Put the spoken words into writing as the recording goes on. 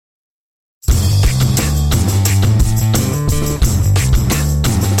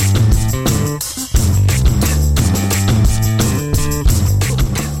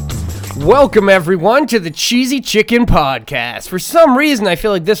Welcome, everyone, to the Cheesy Chicken Podcast. For some reason, I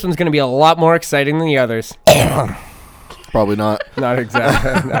feel like this one's going to be a lot more exciting than the others. Probably not. Not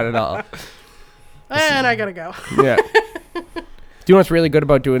exactly. Not at all. And I gotta go. Yeah. Do you know what's really good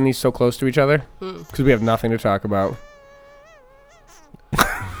about doing these so close to each other? Because we have nothing to talk about.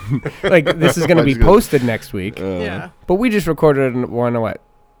 Like, this is going to be posted next week. Yeah. But we just recorded one, what?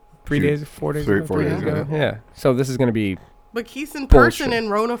 3 days? 4 days ago? 4 days ago. Yeah. So this is going to be... But Keith's in person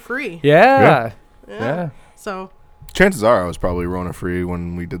and Rona free. Yeah. So. Chances are I was probably Rona free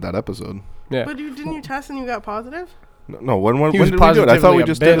when we did that episode. Yeah. But didn't you test and you got positive? No, when did was we do it? I thought we positively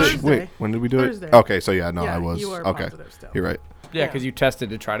just a did bitch. it. Wait, when did we do Thursday. it? Okay, so yeah, no, Yeah, I was. you were Okay, positive still. you're right. Yeah, because you tested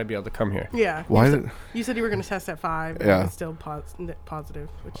to try to be able to come here. Yeah. Why You said you were going to test at 5. Yeah. And it's still positive.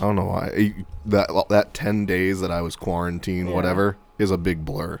 Which I don't know why. That 10 days that I was quarantined, whatever, is a big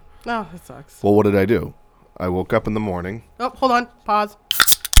blur. Oh, that sucks. Well, what did I do? I woke up in the morning. Oh, hold on. Pause.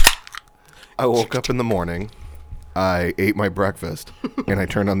 I woke up in the morning. I ate my breakfast, and I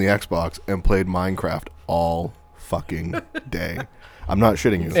turned on the Xbox and played Minecraft all fucking day. I'm not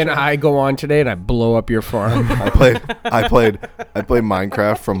shitting you. And I go on today and I blow up your farm. I played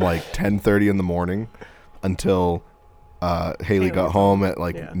Minecraft from like 10:30 in the morning until Haley got home at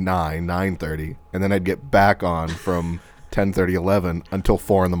like 9:30, and then I'd get back on from 10:30, 11 until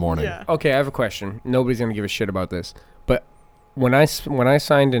 4 in the morning. Yeah. Okay, I have a question. Nobody's gonna give a shit about this, but when I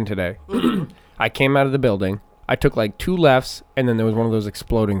signed in today, I came out of the building. I took like 2 lefts, and then there was one of those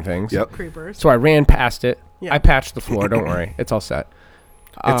exploding things. Yep. Creepers. So I ran past it. Yeah. I patched the floor. Don't worry, it's all set.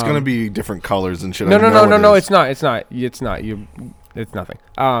 It's gonna be different colors and shit. No, it's not. It's not. It's nothing.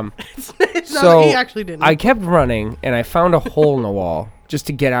 It's So not, he actually didn't. I kept running, and I found a hole in the wall just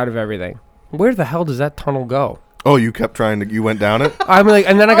to get out of everything. Where the hell does that tunnel go? Oh, you kept trying to. You went down it. I'm like,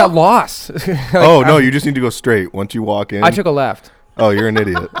 and then I got lost. Oh no, you just need to go straight. Once you walk in. I took a left. Oh, you're an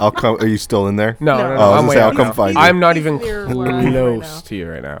idiot. I'll come. Are you still in there? No. Oh, I was I'm gonna way say, I'll out come now. find you. I'm not even He's near where I am right close now. to you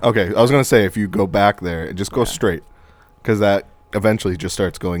right now. Okay, I was gonna say if you go back there and just go straight, because that eventually just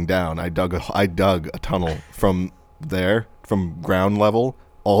starts going down. I dug a tunnel from there, from ground level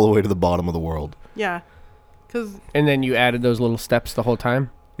all the way to the bottom of the world. Yeah. Because. And then you added those little steps the whole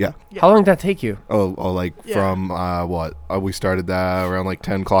time? Yeah. How long did that take you? From what? We started that around like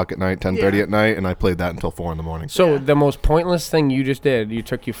 10 o'clock at night, 10:30 at night, and I played that until 4 in the morning. So the most pointless thing you just did, you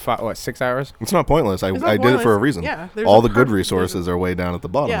took you 6 hours? It's not pointless. I did it for a reason. Yeah, all the good resources are way down at the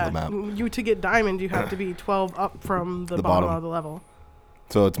bottom Yeah, of the map. to get diamond, you have to be 12 up from the bottom of the level.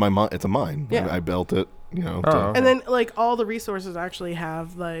 So it's it's a mine. Yeah. I built it, Oh. And then like all the resources actually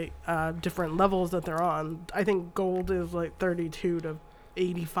have like different levels that they're on. I think gold is like 32 to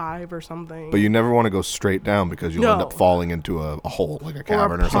 85 or something. But you never want to go straight down because you'll end up falling into a hole, like a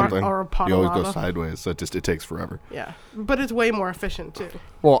cavern or something. Or a pot you of always lava. go sideways, so it takes forever. Yeah, but it's way more efficient too.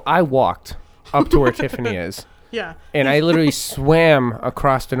 Well, I walked up to where Tiffany is. Yeah. And I literally swam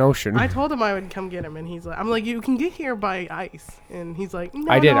across an ocean. I told him I would come get him, and he's like, I'm like, you can get here by ice. And he's like, no,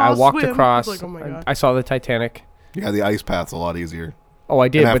 I did. No, I I'll walked swim. across. I was like, oh my God. I saw the Titanic. Yeah, the ice path's a lot easier. Oh, I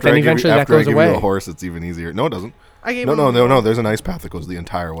did, And but then eventually that goes After I away. give you a horse, it's even easier. No, it doesn't. I gave No. There's an ice path that goes the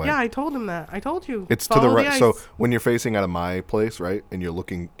entire way. Yeah, I told him that. I told you. It's to the Follow right. So ice. when you're facing out of my place, right, and you're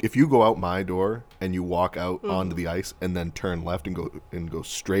looking, if you go out my door and you walk out onto the ice and then turn left and go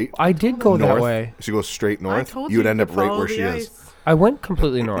straight. I did go north, that way. So you go straight I north. told You would you end to up right follow where the she ice. is. I went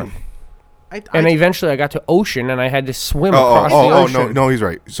completely north. I Eventually I got to ocean and I had to swim across the ocean. No, he's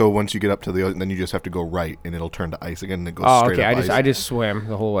right. So once you get up to the ocean, then you just have to go right and it'll turn to ice again and it goes straight up ice. I just swam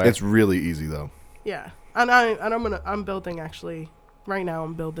the whole way. It's really easy though. Yeah, and I'm building actually. Right now,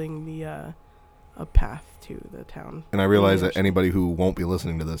 I'm building the a path to the town. And I realize that anybody who won't be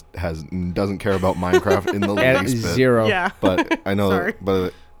listening to this doesn't care about Minecraft in the least bit. Zero. Yeah, But I know. Sorry.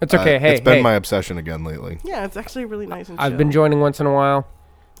 But it's okay. Hey, it's been my obsession again lately. yeah, it's actually really nice and I've chill. been joining once in a while.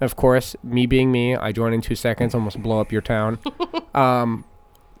 Of course, me being me, I join in 2 seconds, almost blow up your town.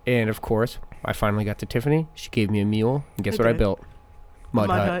 And of course, I finally got to Tiffany. She gave me a mule. And guess what I did. built? Mud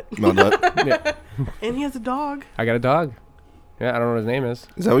hut. Mud hut. Yeah. And he has a dog. I got a dog. Yeah, I don't know what his name is.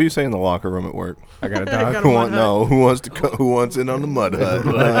 Is that what you say in the locker room at work? I got a I dog. got a mud hut. Who wants in on the mud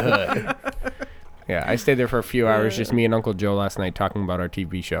hut? Yeah, I stayed there for a few hours, just me and Uncle Joe last night talking about our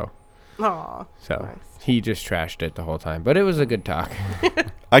TV show. Aw. So Nice. he just trashed it the whole time, but it was a good talk.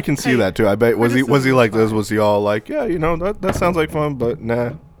 I can see that too. I bet was he criticism like is this? fine. Was he all like, yeah, that sounds like fun, but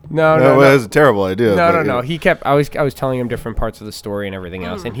nah. No. It's a terrible idea. No. He kept. I was telling him different parts of the story and everything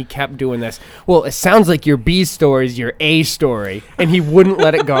else, and he kept doing this. Well, it sounds like your B story is your A story, and he wouldn't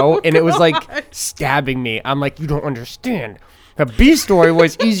let it go, and it was like stabbing me. I'm like, you don't understand. A B story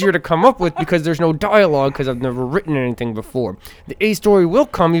was easier to come up with because there's no dialogue because I've never written anything before. The A story will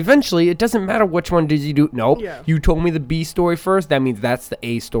come eventually. It doesn't matter which one did you do. Nope. Yeah. You told me the B story first. That means that's the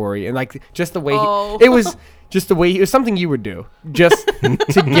A story. And like just the way it Oh. was just the way it was something you would do just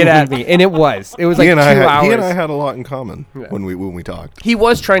to get at me. And it was like 2 hours. He and I had a lot in common when we talked. He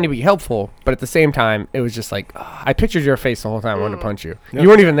was trying to be helpful, but at the same time, it was just like, I pictured your face the whole time. I wanted to punch you. Yeah. You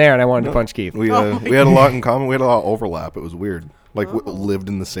weren't even there, and I wanted to punch Keith. We had a lot in common. We had a lot of overlap. It was weird. Like, we lived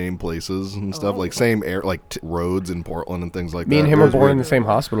in the same places and stuff. Like, same air, like roads in Portland and things like that. Me and him It were was born weird. in the same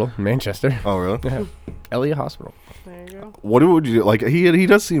hospital in Manchester. Oh, really? Yeah. Elliott Hospital. There you go. What would you do? Like, he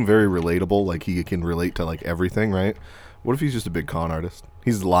does seem very relatable. Like, he can relate to, like, everything, right? What if he's just a big con artist?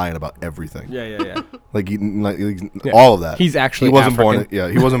 He's lying about everything. Yeah. Like, all of that. He's actually he wasn't African.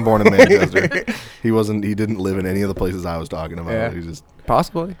 born. He wasn't born in Manchester. He didn't live in any of the places I was talking about. Yeah. He just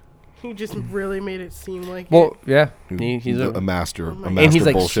Possibly. He just really made it seem like Well, it. yeah. He's a master. Oh my A God. master and he's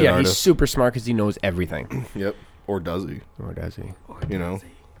like, bullshit he's artist. super smart because he knows everything. Yep. Or does he? Or does he? You know.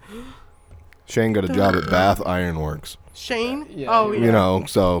 Shane got a job at Bath Ironworks. Shane? Yeah, Oh, yeah. You know.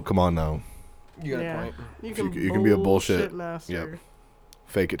 So come on now. You got Yeah. a point. You can be a bullshit- master. Yep.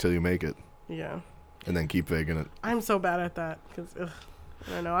 Fake it till you make it, Yeah. and then keep faking it. I'm so bad at that because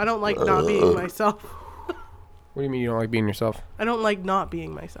I don't know. I don't like not being myself. What do you mean you don't like being yourself? I don't like not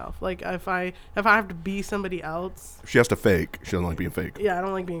being myself. Like if I have to be somebody else, She has to fake. She doesn't like being fake. yeah, I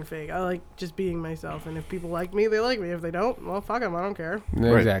don't like being fake. I like just being myself. And if people like me, they like me. If they don't, well, fuck them. I don't care.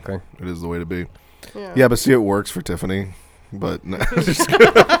 Right. Exactly. It is the way to be. Yeah. Yeah, but see, it works for Tiffany. But no, just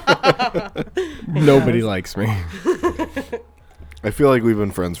Nobody likes me. I feel like we've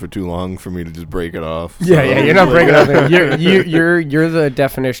been friends for too long for me to just break it off. Yeah, you're not breaking up. You're the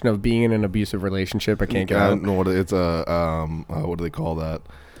definition of being in an abusive relationship. I can't get I out. don't know what it's what do they call that?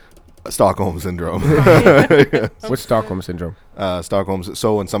 Stockholm syndrome. What's Stockholm syndrome?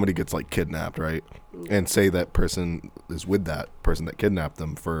 So when somebody gets like kidnapped, right, and say that person is with that person that kidnapped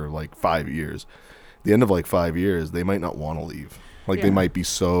them for like 5 years, the end of like 5 years, they might not want to leave. Like they Yeah. might be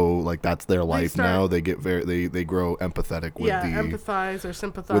so like that's their life start- now. They get they grow empathetic with empathize or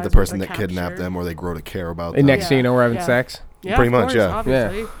sympathize with the person that capture. kidnapped them, or they grow to care about And them. next thing you know, we're having Yeah. sex. Yeah, Pretty of much, course, yeah.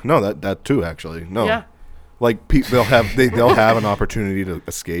 Obviously. No, that too actually. No, Yeah. like they'll have an opportunity to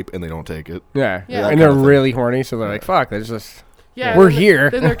escape and they don't take it. Yeah. Yeah. And they're really horny, so they're like, "Fuck, there's just Yeah. We're then here."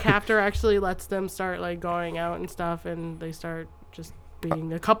 Then their captor actually lets them start like going out and stuff, and they start just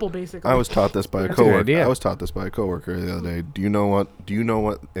being a couple basically. I was taught this by a That's a good coworker. idea. I was taught this by a coworker the other day. Do you know what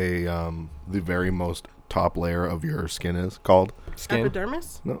a the very most top layer of your skin is called? skin.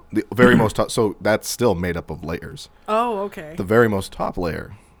 Epidermis. No, the very most top. So that's still made up of layers. Oh, okay. The very most top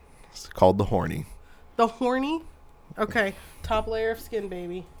layer is called the horny. The horny. Okay, top layer of skin,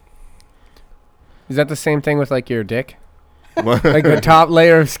 baby. Is that the same thing with like your dick? Like the top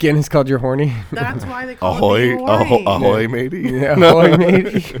layer of skin is called your horny? That's why they call Ahoy, it being horny. ahoy, matey. Yeah, ahoy,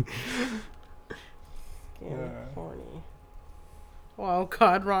 matey. Skin horny. Oh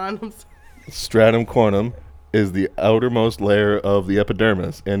God, Ron. I'm sorry. Stratum cornum is the outermost layer of the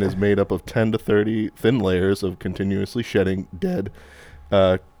epidermis and is made up of 10 to 30 thin layers of continuously shedding dead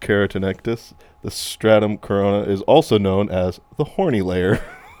keratinectus. The stratum corona is also known as the horny layer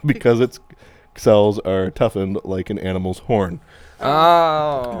because its cells are toughened like an animal's horn.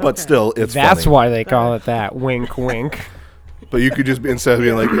 Oh. But still, it's That's funny. why they call it that. Wink, wink. But you could just be, instead of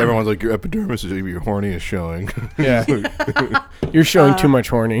being like, everyone's like, your epidermis is your horny is showing. Yeah. You're showing too much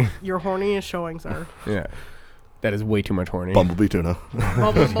horny. Your horny is showing, sir. Yeah. That is way too much horny. Bumblebee tuna.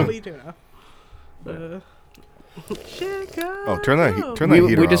 Bumblebee tuna. Chicago. Oh, turn that We-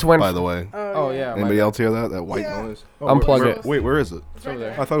 heater we just off, went by f- the way. Oh, yeah. Anybody else hear that? That white Yeah. noise? Unplug where- it. Wait, where is it? It's right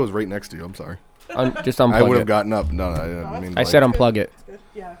there. I thought it was right next to you. I'm sorry. Just I would unplug have it. gotten up. No, I didn't mean I like- said unplug it.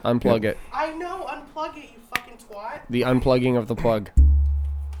 Yeah. Unplug it. I know. Unplug it, you fucking twat. The unplugging of the plug.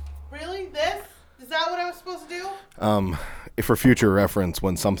 Really? This? Is that what I was supposed to do? for future reference,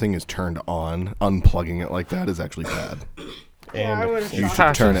 when something is turned on, unplugging it like that is actually bad. Yeah, I would have You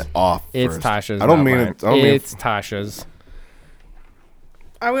shot. should turn it off It's first. Tasha's. I don't not mean mine. it. I don't mean It's Tasha's.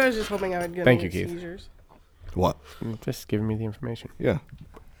 I was just hoping I would get Thank any you, Keith. seizures. what? Just giving me the information. Yeah.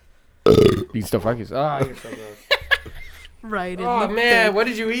 You can still fuck yourself. Oh, you're so gross. Right in Oh the man, face. what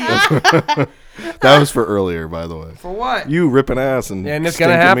did you eat? That was for earlier, by the way. For what? You ripping ass and Yeah, and it's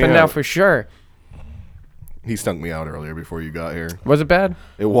gonna stinking me happen now out. for sure. He stunk me out earlier before you got here. Was it bad?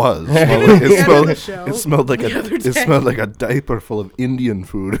 It was. End of the show. It smelled like The other it day. smelled like a diaper full of Indian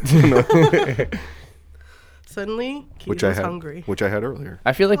food. Suddenly, Keith which was hungry. which I had earlier.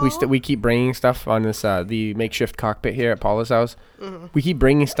 I feel like we keep bringing stuff on this the makeshift cockpit here at Paula's house. Mm-hmm. We keep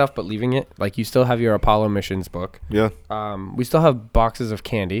bringing stuff but leaving it. Like you still have your Apollo missions book. Yeah. We still have boxes of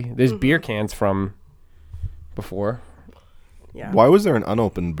candy. There's beer cans from before. Yeah. Why was there an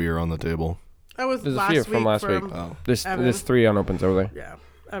unopened beer on the table? That was There's a last few week from last week. Oh. There's 3 unopens over there. Yeah.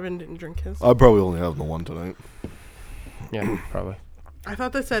 Evan didn't drink his. I probably only have the one tonight. Yeah, probably. I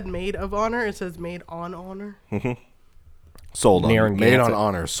thought that said made of honor. It says made on honor. Sold on made Narragansett. on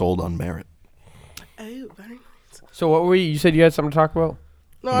honor, sold on merit. Oh, very nice. So what were you said you had something to talk about?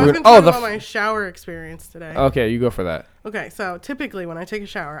 No, I've been talking about my shower experience today. Okay, you go for that. Okay, so typically when I take a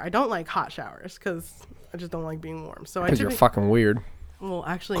shower, I don't like hot showers because I just don't like being warm. So Because you're fucking weird. Well,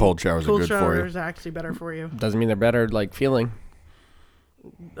 actually, Cold showers are good for you. Cold showers are actually better for you. Doesn't mean they're better, like, feeling.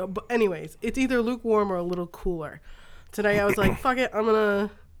 But anyways, it's either lukewarm or a little cooler. Today I was like, fuck it, I'm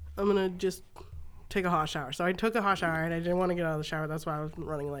gonna just take a hot shower. So I took a hot shower and I didn't want to get out of the shower. That's why I was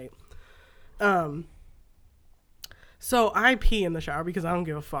running late. So I pee in the shower because I don't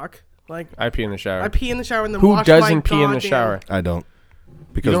give a fuck. Like I pee in the shower. I pee in the shower and then Who wash doesn't my pee in the goddamn- shower? I don't.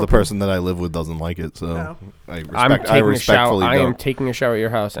 Because the person that I live with doesn't like it, so No. I respectfully I am don't. taking a shower at your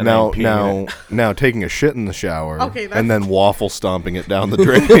house and Now, I'm peeing in it. now, taking a shit in the shower Okay, that's- and then waffle stomping it down the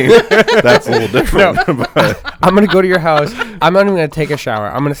drain, that's a little different. But I'm going to go to your house. I'm not even going to take a shower.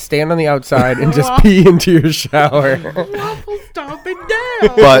 I'm going to stand on the outside and just pee into your shower. Waffle stomp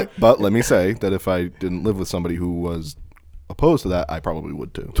it down. but let me say that if I didn't live with somebody who was opposed to that, I probably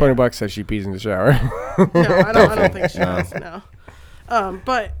would too. $20 says she pees in the shower. No, I don't think she does. No.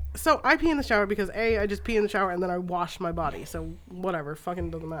 But so I pee in the shower because I just pee in the shower and then I wash my body. So whatever,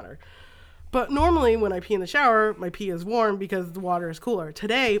 fucking doesn't matter. But normally when I pee in the shower, my pee is warm because the water is cooler.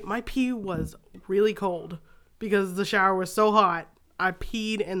 Today, my pee was really cold because the shower was so hot. I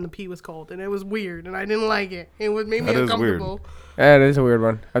peed and the pee was cold and it was weird and I didn't like it. It made me That is uncomfortable. Yeah, it is a weird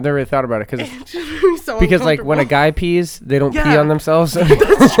one. I've never really thought about it It just made me so because like when a uncomfortable. guy pees, they don't pee Yeah. on themselves.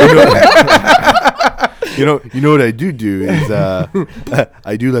 You know what I do is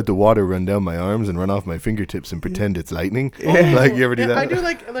I do let the water run down my arms and run off my fingertips and pretend it's lightning. Like you ever do Yeah, that? I do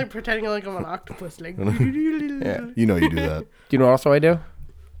like pretending like I'm an octopus. Like, Yeah. You know you do that. Do you know what also I do?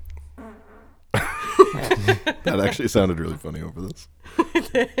 That actually sounded really funny over this.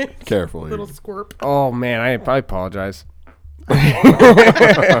 Careful. little squirp. Oh man, I apologize.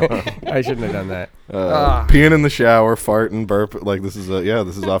 I shouldn't have done that. Peeing in the shower, farting, burp. Like this is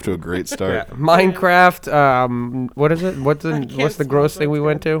off to a great start. Minecraft. What is it? What's the gross thing we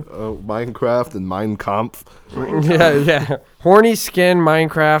went to? Minecraft and Mein Kampf. yeah. Horny skin,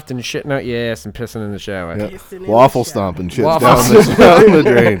 Minecraft, and shitting out your ass and pissing in the shower. Yeah. Pissing in Waffle the shower. stomping shit Waffle down the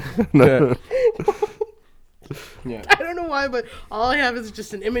drain. Yeah. I don't know why, but all I have is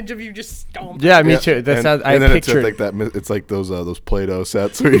just an image of you just stomping. Yeah, me too. That's how I and then pictured. it's like that. It's like those Play-Doh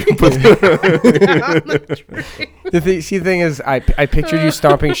sets where you can put. The thing is, I pictured you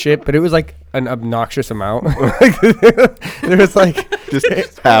stomping shit, but it was like an obnoxious amount. There was like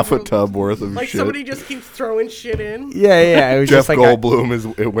just half a tub worth of Like shit. somebody just keeps throwing shit in. yeah. It was Jeff just like Goldblum is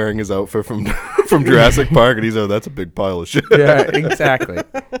wearing his outfit from Jurassic Park, and he's that's a big pile of shit. yeah, exactly.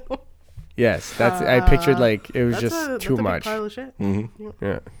 Yes, I pictured like it was just too that's a big much. pile of shit. Mm-hmm.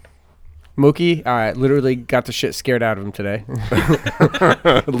 Yeah. Mookie, literally got the shit scared out of him today.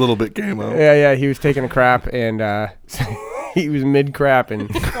 A little bit came out. Yeah, he was taking a crap and he was mid crap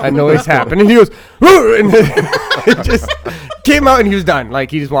and a noise happened and he goes, "Whoa!" and it just came out and he was done. Like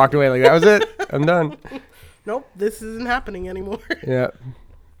he just walked away like that was it. I'm done. Nope, this isn't happening anymore. Yeah.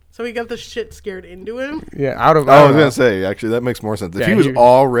 So he got the shit scared into him. Yeah, out of I was gonna say actually that makes more sense. If Yeah, he was he-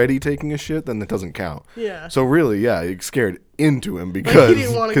 already taking a shit, then it doesn't count. Yeah. So really, yeah, it scared into him Like, because he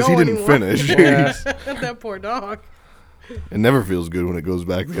didn't want to he go didn't anymore. finish. Yeah. That poor dog. It never feels good when it goes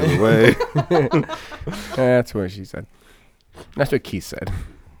back the other way. That's what she said. That's what Keith said.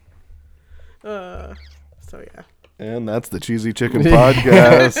 So yeah. And that's the Cheesy Chicken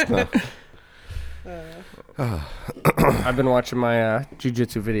Podcast. I've been watching my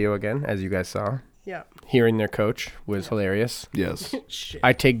jiu-jitsu video again, as you guys saw. Yeah. Hearing their coach was hilarious. Yes. Shit.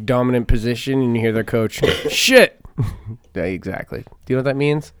 I take dominant position and you hear their coach, shit. Yeah, exactly. Do you know what that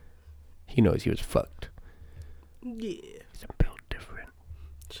means? He knows he was fucked. Yeah. He's built different.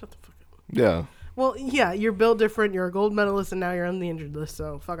 Shut the fuck up. Yeah. Well, yeah, you're built different. You're a gold medalist, and now you're on the injured list.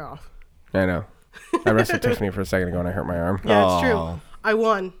 So fuck off. I know. I wrestled Tiffany for a second ago and I hurt my arm. Yeah, it's Aw. true. I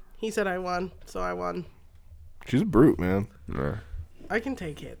won. He said I won, so I won. She's a brute, man. Yeah. I can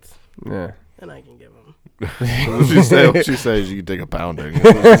take hits, Yeah. and I can give them. She says you can take a pounding.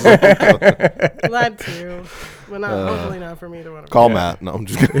 Glad to, but not hopefully not for me to win. Call Matt. No, I'm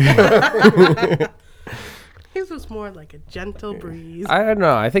just kidding. His was more like a gentle breeze. I don't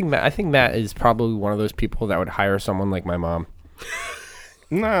know. I think Matt is probably one of those people that would hire someone like my mom.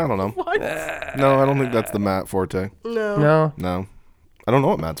 No, I don't know. What? No, I don't think that's the Matt forte. No. No. I don't know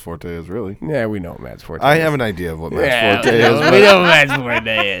what Matt's forte is, really. Yeah, we know what Matt's forte I is. have an idea of what Matt's forte is. We know what Matt's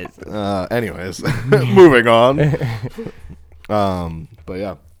forte is. Anyways, moving on. But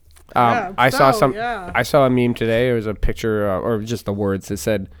yeah. I saw a meme today. It was a picture, or just the words that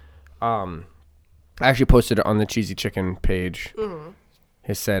said, I actually posted it on the Cheesy Chicken page. Mm-hmm.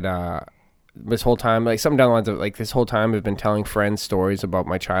 It said, this whole time, like something down the lines of, like, this whole time I've been telling friends stories about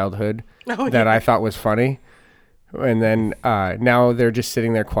my childhood that I thought was funny. And then now they're just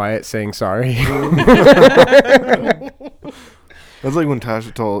sitting there quiet saying sorry. That's like when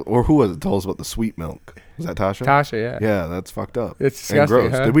Tasha told, or who was it, told us about the sweet milk. Was that Tasha? Tasha, yeah. Yeah, that's fucked up. It's disgusting, and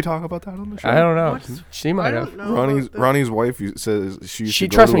gross. huh? Did we talk about that on the show? I don't know. What? She might have. Ronnie's wife says she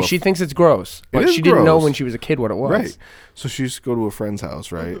trust me, she thinks it's gross. But she didn't know when she was a kid what it was. Right. So she used to go to a friend's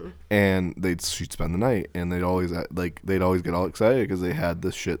house, right? Mm-hmm. And she'd spend the night, and they'd always get all excited because they had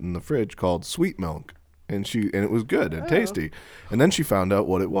this shit in the fridge called sweet milk. And it was good and tasty. And then she found out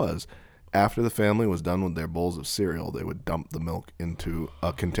what it was. After the family was done with their bowls of cereal, they would dump the milk into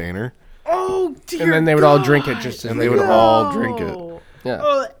a container. Oh, dear And then they would all drink it just as they would all drink it. Yeah.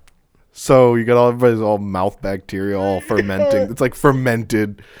 Oh, So you got everybody's all mouth bacteria, all fermenting. It's like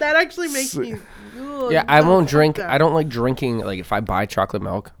fermented. that actually makes me... Yeah, I won't drink. I don't like drinking, like, if I buy chocolate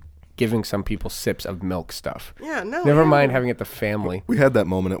milk, giving some people sips of milk stuff. Yeah, no. Never mind having it the family. We had that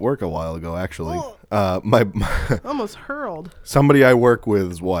moment at work a while ago, actually. My almost hurled. Somebody I work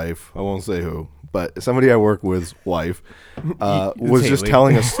with's wife, I won't say who, but somebody I work with's wife was just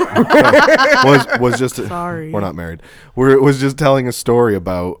telling us was just Sorry, we're not married. Was just telling a story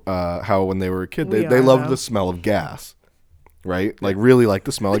about how when they were a kid they loved the smell of gas. Right? Like, really like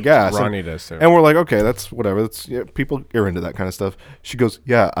the smell of gas. Ronnie does too. And we're like, okay, that's whatever. People are into that kind of stuff. She goes,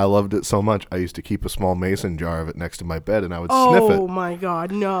 yeah, I loved it so much. I used to keep a small mason jar of it next to my bed, and I would sniff it. Oh, my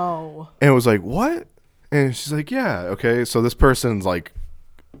God, no. And it was like, what? And she's like, yeah, okay. So this person's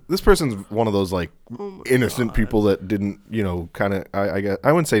one of those, like, innocent people that didn't, kind of, I guess,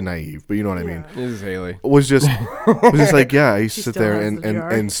 I wouldn't say naive, but you know what I mean. This is Haley. Was just like, yeah, I used to sit still there has the jar.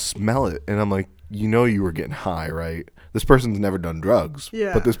 and smell it. And I'm like, you were getting high, right? This person's never done drugs,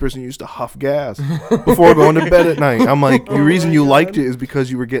 but this person used to huff gas before going to bed at night. I'm like, the reason you liked it is because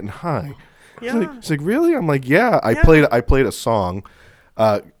you were getting high. Yeah. She's like, really? I'm like, yeah. I played a song.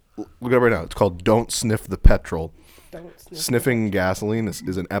 Look it up right now. It's called "Don't Sniff the Petrol." Sniffing gasoline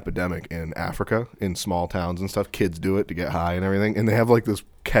is an epidemic in Africa, in small towns and stuff. Kids do it to get high and everything, and they have like this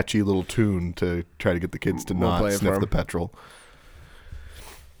catchy little tune to try to get the kids to not sniff the petrol.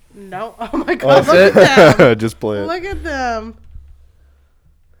 No. Oh, my God. Look at them. Just play it. Look at them.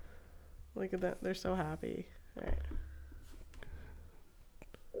 Look at that. They're so happy. All right.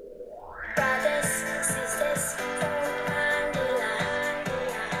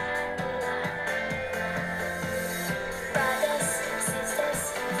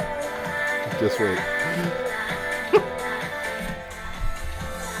 Just wait.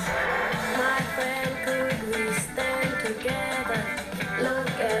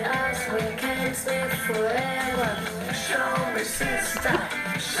 Show me sister,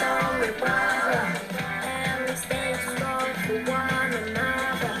 show me brother, and we stay strong for one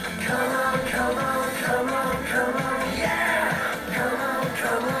another. Come on, come on, come on, come on, yeah! Come on,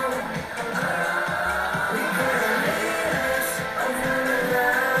 come on. We could lead us over the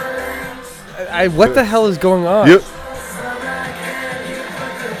valleys. What the hell is going on? Yep.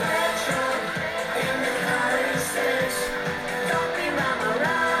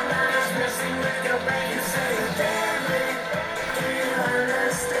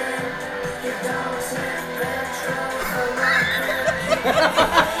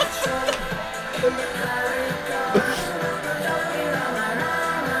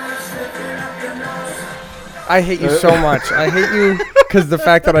 I hate you so much. I hate you because the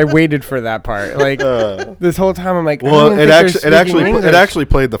fact that I waited for that part. Like this whole time, I'm like, well, it actually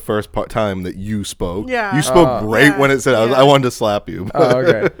played the first time that you spoke. Yeah, you spoke great when it said. I wanted to slap you. Oh,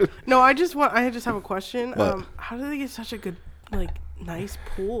 okay. No, I just have a question. How do they get such a good, like, nice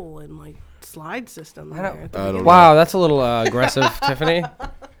pool and like slide system there? I don't know. Wow, that's a little aggressive, Tiffany.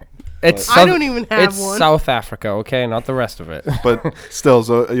 I don't even have it's one. South Africa, okay, not the rest of it. But still,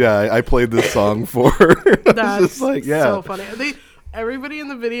 so yeah, I played this song for her. That's just like, yeah. so funny. Everybody in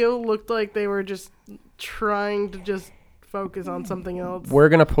the video looked like they were just trying to just focus on something else. We're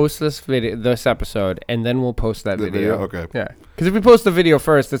gonna post this episode, and then we'll post that video. Okay. Yeah, because if we post the video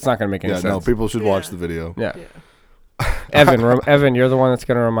first, it's not gonna make any sense. No, people should watch the video. Yeah. Evan, you're the one that's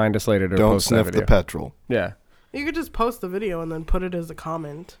gonna remind us later to Don't post that sniff video. the petrol. Yeah. You could just post the video and then put it as a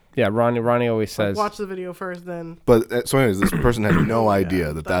comment. Yeah, Ronnie always says... Watch the video first, then... But, so anyways, this person had no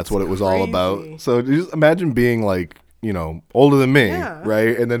idea that's what it was all about. So just imagine being like, you know, older than me,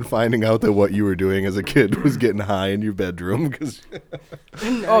 right? And then finding out that what you were doing as a kid was getting high in your bedroom. Cause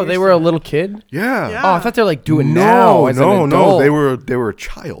oh, they were a little kid? Yeah. Oh, I thought they were like doing now as an adult. No, they were a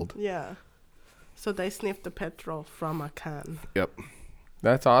child. Yeah. So they sniffed the petrol from a can. Yep.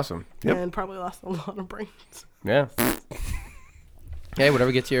 That's awesome. Yep. And probably lost a lot of brains. Yeah. Hey,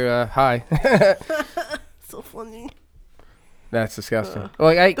 whatever gets your high. So funny. That's disgusting.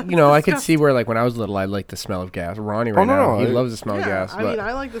 Like I could see where like when I was little, I liked the smell of gas. Ronnie now, he loves the smell of gas. I mean,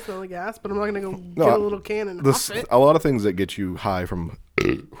 I like the smell of gas, but I'm not gonna go get a little can and huff it. A lot of things that get you high from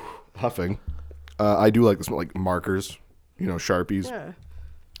huffing. I do like the smell, like markers, you know, Sharpies,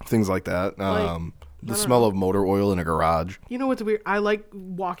 things like that. The smell of motor oil in a garage. You know what's weird? I like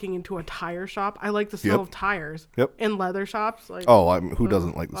walking into a tire shop. I like the smell of tires. Yep. In leather shops. Like, who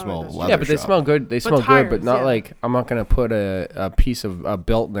doesn't like the smell of leather? Yeah, but they smell good. They smell tires, good, but not like I'm not gonna put a piece of a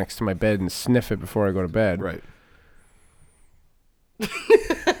belt next to my bed and sniff it before I go to bed. Right.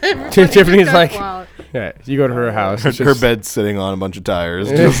 Tiffany's like, yeah, you go to her house. Her bed's sitting on a bunch of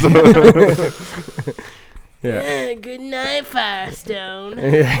tires. Yeah. Good night, Firestone.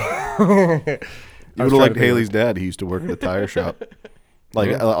 You would have liked Haley's dad. He used to work at a tire shop,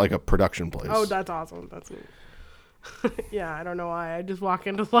 like a production place. Oh, that's awesome. That's neat. Yeah, I don't know why. I just walk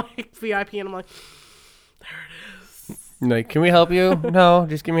into like VIP and I'm like, there it is. Like, can we help you? No,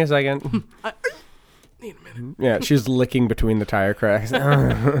 just give me a second. Need a minute. Yeah, she's licking between the tire cracks.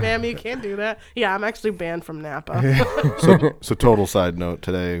 Ma'am, you can't do that. Yeah, I'm actually banned from Napa. So total side note,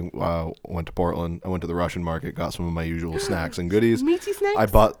 today went to Portland. I went to the Russian market, got some of my usual snacks and goodies. Meaty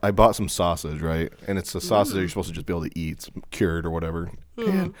snacks? I bought some sausage, right? And it's a sausage that you're supposed to just be able to eat, it's cured or whatever.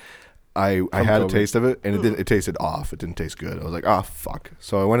 And I had a taste of it, and it tasted off. It didn't taste good. I was like, oh, fuck.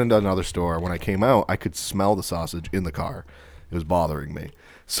 So I went into another store. When I came out, I could smell the sausage in the car. It was bothering me.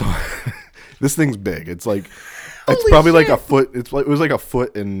 So this thing's big. It's like, it's probably like a foot. It was like a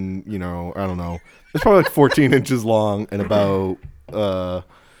foot and, you know, I don't know. It's probably like 14 inches long and about, I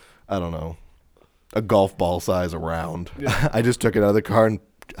don't know, a golf ball size around. Yeah. I just took it out of the car and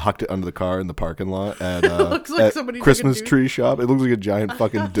hucked it under the car in the parking lot at, at Christmas tree shop. It looks like a giant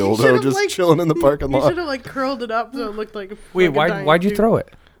fucking dildo just chilling in the parking lot. You should have like curled it up so it looked like. Wait, why'd you throw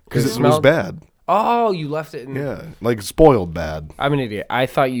it? Because it was bad. Oh, you left it in... Yeah, like spoiled bad. I'm an idiot. I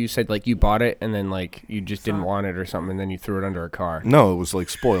thought you said like you bought it and then like you just didn't want it or something and then you threw it under a car. No, it was like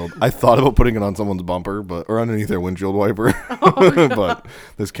spoiled. I thought about putting it on someone's bumper or underneath their windshield wiper. But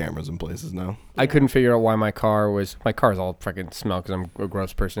there's cameras in places now. I couldn't figure out why my car is all freaking smell because I'm a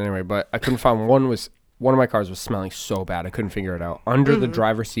gross person anyway, but I couldn't find one of my cars was smelling so bad. I couldn't figure it out. Under the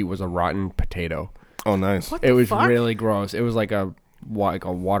driver's seat was a rotten potato. Oh, nice. It was really gross. It was like a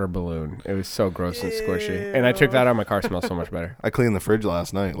water balloon. It was so gross and squishy. And I took that out. My car smells so much better. I cleaned the fridge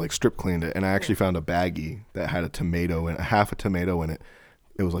last night, like strip cleaned it, and I actually found a baggie that had half a tomato in it.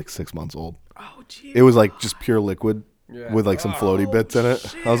 It was like 6 months old. Oh, geez. It was like just pure liquid with like some floaty bits in it.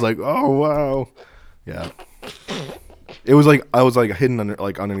 Shit. I was like, oh wow, yeah. It was like I was like hidden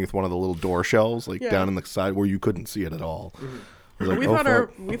underneath one of the little door shelves, like down in the side where you couldn't see it at all. Mm-hmm. Like,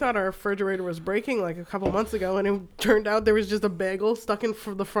 we thought our refrigerator was breaking like a couple months ago, and it turned out there was just a bagel stuck in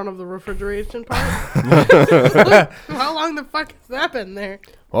the front of the refrigeration part. Like, how long the fuck has that been there?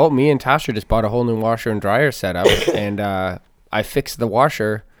 Well, me and Tasha just bought a whole new washer and dryer setup, and I fixed the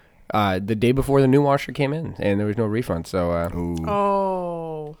washer the day before the new washer came in, and there was no refund. So,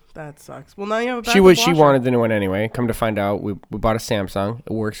 oh, that sucks. Well, now you have a backup washer. She wanted the new one anyway. Come to find out, we bought a Samsung.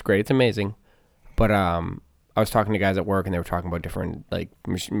 It works great. It's amazing, but I was talking to guys at work, and they were talking about different, like,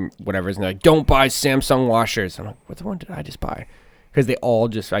 whatever. And they're like, don't buy Samsung washers. I'm like, what the one did I just buy? Because they all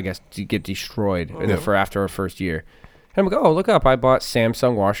just, I guess, get destroyed after our first year. And I'm like, oh, look up. I bought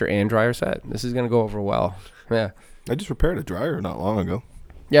Samsung washer and dryer set. This is going to go over well. Yeah. I just repaired a dryer not long ago.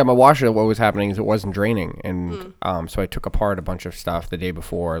 Yeah, my washer, what was happening is it wasn't draining. And so I took apart a bunch of stuff the day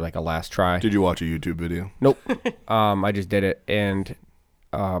before, like a last try. Did you watch a YouTube video? Nope. I just did it. And...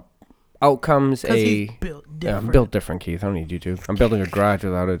 out comes he's built different. I'm built different, Keith. I don't need YouTube. I'm building a garage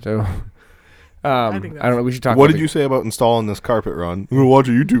without it, too. I don't know. We should talk What did you say about installing this carpet, Ron? I'm going to watch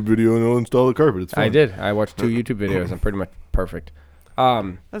a YouTube video and I'll install the carpet. It's fine. I did. I watched 2 YouTube videos. I'm pretty much perfect.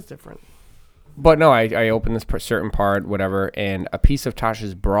 That's different. But no, I opened this certain part, whatever, and a piece of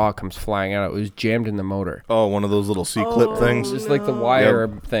Tasha's bra comes flying out. It was jammed in the motor. Oh, one of those little C-clip things? Just like the wire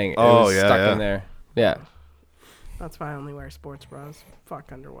thing. It was stuck in there. Yeah. That's why I only wear sports bras.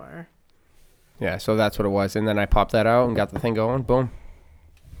 Fuck underwire. Yeah, so that's what it was. And then I popped that out and got the thing going. Boom.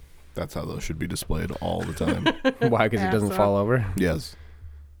 That's how those should be displayed all the time. Why? Because it doesn't Ass fall up. over. Yes.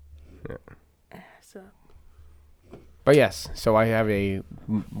 Ass up. But yes, so I have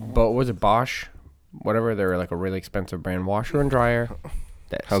what was it, Bosch? Whatever, they're like a really expensive brand washer and dryer.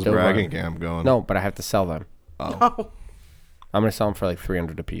 How's bragging camp going? No, but I have to sell them. Oh. I'm gonna sell them for like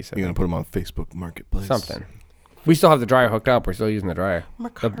 $300 a piece. You're gonna put them on Facebook Marketplace. Something. We still have the dryer hooked up. We're still using the dryer.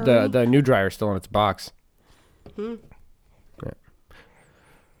 The new dryer is still in its box. Hmm. Yeah.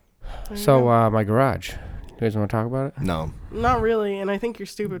 So my garage. You guys want to talk about it? No. Not really, and I think you're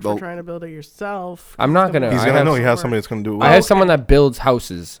stupid for trying to build it yourself. I'm not gonna. He's gonna know he has somebody that's gonna do it. I have someone that builds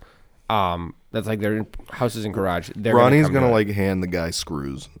houses. That's like their houses and garage. Ronnie's gonna like hand the guy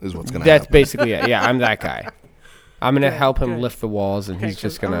screws. Is what's gonna That's happen. basically it. Yeah, I'm that guy. I'm gonna help him good. lift the walls, and he's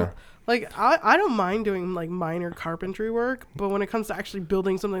just gonna. I don't mind doing like minor carpentry work, but when it comes to actually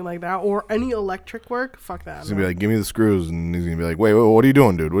building something like that or any electric work, fuck that. He's gonna be like, "Give me the screws," and he's gonna be like, "Wait, what are you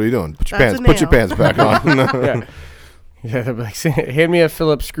doing, dude? What are you doing? Put your That's pants back on." Yeah. Yeah, they'll be like, hand me a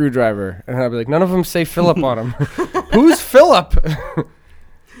Phillips screwdriver. And I'll be like, none of them say Philip on them. Who's Philip?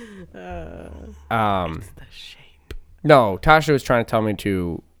 It's the shape. No, Tasha was trying to tell me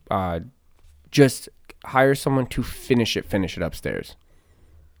to just hire someone to finish it upstairs.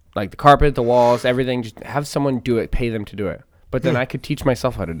 Like the carpet, the walls, everything. Just have someone do it, pay them to do it. But then I could teach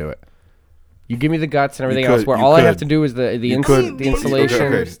myself how to do it. You give me the guts and everything else, where all I have to do is the insulation.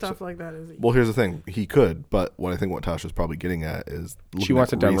 Okay. Stuff like that is. Well, here's the thing. He could, but what Tasha's probably getting at is She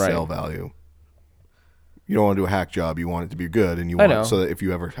wants it done right. resale value. You don't want to do a hack job. You want it to be good, and you want it so that if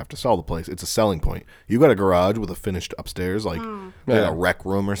you ever have to sell the place, it's a selling point. You got a garage with a finished upstairs, like a rec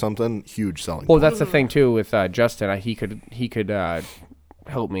room or something. Huge selling. Well, point. that's the thing too with Justin. He could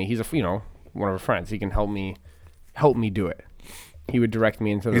help me. He's one of our friends. He can help me do it. He would direct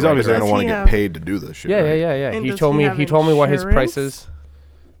me into the. He's obviously gonna want to get paid to do this shit. Yeah. And He told me what his price is.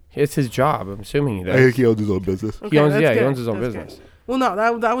 It's his job. I'm assuming he does. I think he owns his own business. He owns his own business. Good. Well,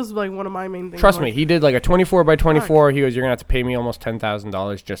 no, that was like one of my main things. Trust me, he did like a 24 by 24. He goes, "You're gonna have to pay me almost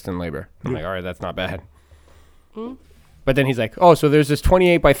 $10,000 just in labor." I'm like, "All right, that's not bad." But then he's like, "Oh, so there's this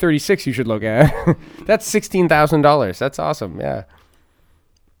 28 by 36 you should look at. That's $16,000. That's awesome." Yeah.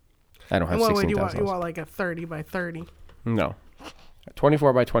 I don't have $16,000. You want like a 30 by 30? No. A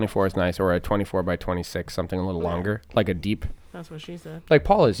 24 by 24 is nice, or a 24 by 26, something a little longer, like a deep. That's what she said. Like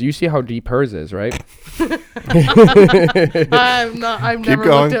Paula's. You see how deep hers is, right? I've never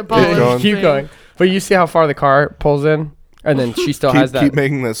looked at Paula's. Keep going. But you see how far the car pulls in, and then she still has that. Keep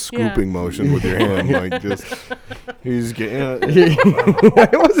making that scooping motion with your hand, like just. He's getting. I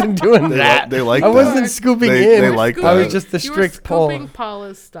wasn't doing that. They like. I wasn't scooping in. They like that. I was just the You strict were pull. scooping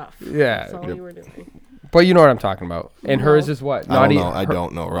Paula's stuff. Yeah. That's all you were doing. But you know what I'm talking about. And hers is what? I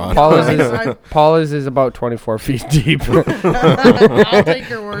don't know, Ron. Paula's is about 24 feet deep. I'll take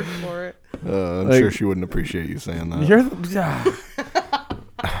your word for it. I'm sure she wouldn't appreciate you saying that.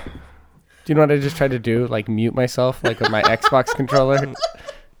 Do you know what I just tried to do? Like mute myself, like with my Xbox controller.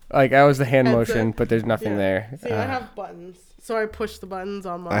 Like I was the hand motion, but there's nothing there. See, I have buttons, so I push the buttons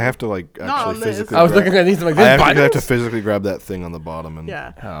on my. I have to like actually physically. I was looking at these. I'm like, I have to physically grab that thing on the bottom and.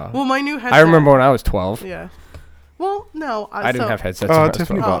 Yeah. Well, my new headset. I remember when I was 12. Yeah. Well, no, I didn't have headsets. Oh,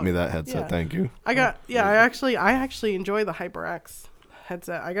 Tiffany bought me that headset. Yeah. Thank you. I actually enjoy the HyperX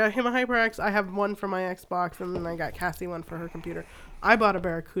headset. I got him a HyperX. I have one for my Xbox, and then I got Cassie one for her computer. I bought a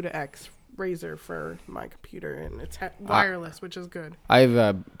Barracuda X Razer for my computer, and it's wireless, which is good. I have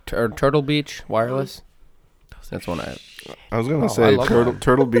a Turtle Beach wireless. That's one I have. I was gonna say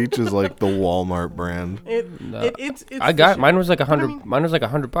Turtle Beach is like the Walmart brand. It's I got mine was like $100. Mine was like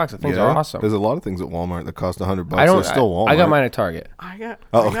 $100. I think they're awesome. There's a lot of things at Walmart that cost $100. They're still Walmart. I got mine at Target. I got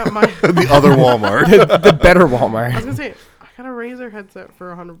mine. The other Walmart. the better Walmart. I was gonna say I got a Razer headset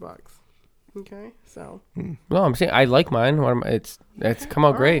for $100. Okay, so. No, I'm saying I like mine. It's come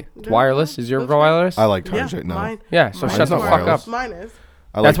out great. It's wireless. Is your wireless? I like Target now. Mine. Yeah, so shut the fuck up. Mine is.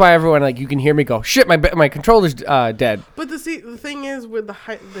 That's why everyone you can hear me go, shit, my controller's dead. But the thing is with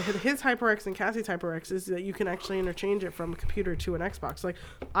his HyperX and Cassie's HyperX is that you can actually interchange it from a computer to an Xbox. Like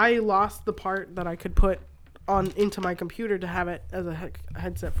I lost the part that I could put into my computer to have it as a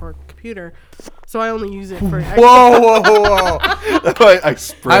headset for a computer, so I only use it for. Whoa!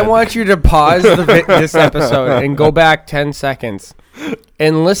 I want you to pause this episode and go back 10 seconds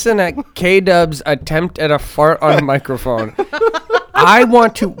and listen at K-Dub's attempt at a fart on a microphone. I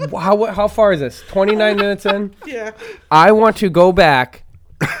want to. How far is this? 29 minutes in? Yeah. I want to go back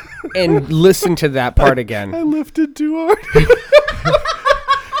and listen to that part again. I lifted too hard.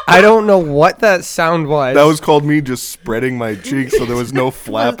 I don't know what that sound was. That was called me just spreading my cheeks, so there was no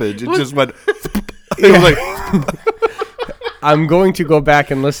flappage. It just went. It was like. I'm going to go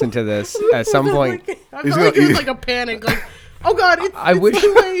back and listen to this at some point. I felt like it was like a panic. Like, oh God, I wish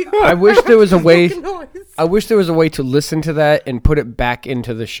there was a way. I wish there was a way to listen to that and put it back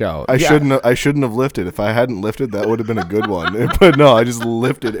into the show. I shouldn't have lifted. If I hadn't lifted, that would have been a good one. But no, I just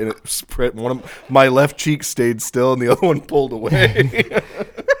lifted and it spread. One of my left cheek stayed still and the other one pulled away.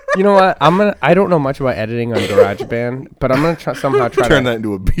 You know what? I don't know much about editing on GarageBand, but I'm gonna somehow try turn that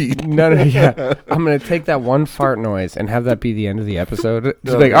into a beat. No, yeah. I'm gonna take that one fart noise and have that be the end of the episode.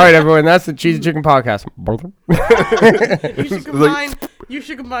 Just like, all right, everyone, that's the Cheesy Chicken Podcast. You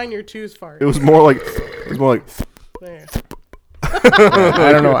should combine your two's fart. It was more like. There.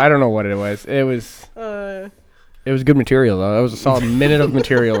 I don't know what it was. It was good material though. That was a solid minute of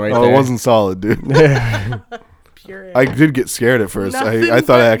material right there. Oh, it wasn't solid, dude. Pure. I did get scared at first. I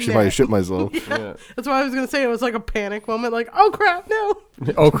thought I actually might have shit myself. Yeah. That's what I was gonna say. It was like a panic moment. Like, oh crap,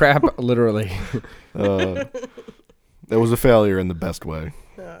 no. Oh crap, literally. It was a failure in the best way.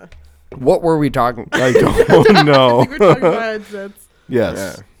 What were we talking? I don't know. I think we're talking about headsets.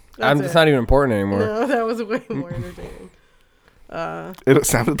 Yes. Yeah. It's not even important anymore. No, that was way more entertaining. It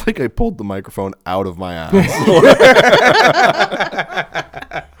sounded like I pulled the microphone out of my ass.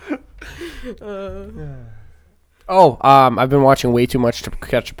 I've been watching way too much To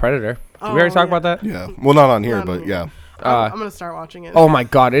Catch a Predator. Did we already talk about that? Yeah. Well, not on here, but yeah. I'm going to start watching it. Oh, my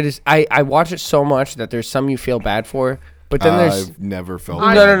God. It is. I watch it so much that there's some you feel bad for. But then I've never felt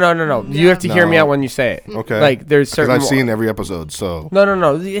No. Yeah. You have to hear me out when you say it. Okay. Like, there's certain... I've seen every episode, so...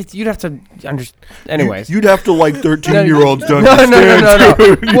 No. You'd have to understand... Anyways. You'd have to like 13-year-olds to No.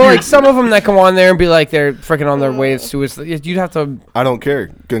 understand. Well, like, some of them that come on there and be like, they're freaking on their way of suicide. You'd have to... I don't care.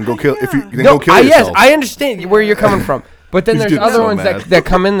 Go kill... If you go kill yourself. Yes, I understand where you're coming from. But then there's other ones that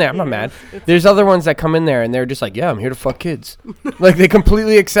come in there. I'm not mad. There's other ones that come in there and they're just like, yeah, I'm here to fuck kids. Like, they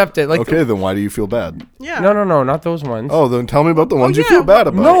completely accept it. Like, okay, then why do you feel bad? Yeah. No, not those ones. Oh, then tell me about the ones you feel bad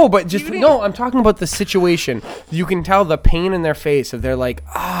about. No, but I'm talking about the situation. You can tell the pain in their face if they're like,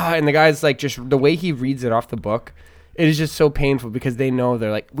 and the guy's like, just the way he reads it off the book, it is just so painful because they know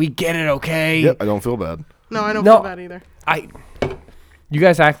they're like, we get it, okay? Yep, I don't feel bad. No, I don't feel bad either. You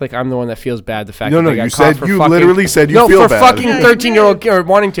guys act like I'm the one that feels bad. The fact that they got caught for fucking... literally said you feel bad. No, for fucking 13-year-old or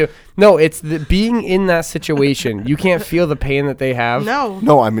wanting to. No, it's being in that situation. You can't feel the pain that they have.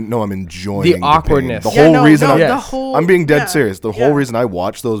 No, I'm enjoying the awkwardness. The whole reason I'm being dead serious. The whole reason I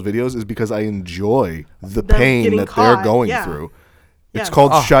watch those videos is because I enjoy the pain that they're going through. It's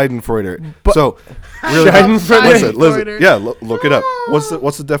called Schadenfreude. So, really, listen. Yeah, look it up.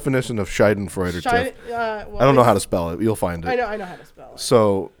 What's the definition of Schadenfreude, Jeff? I don't know how to spell it. You'll find it. I know how to spell it.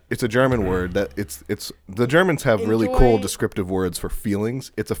 So it's a German word that it's the Germans have really cool descriptive words for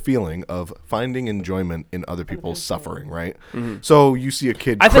feelings. It's a feeling of finding enjoyment in other people's suffering, right? Mm-hmm. So you see a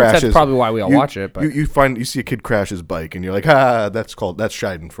kid crashes. I think that's probably why we all watch it. But you see a kid crash his bike and you're like, that's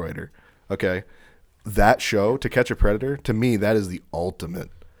Schadenfreude. Okay. That show, To Catch a Predator, to me, that is the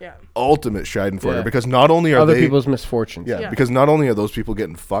ultimate Schadenfreude because not only are other people's misfortunes. Because not only are those people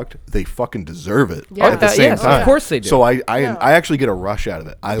getting fucked, they fucking deserve it at the same time. Of course they do. So I actually get a rush out of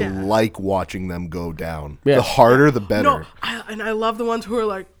it. I like watching them go down. Yeah. The harder, the better. No, I love the ones who are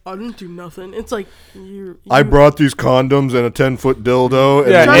like, I didn't do nothing. It's like I brought these condoms and a 10-foot dildo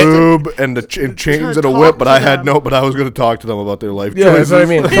and lube and chains and a whip, but I was going to talk to them about their life choices. That's what I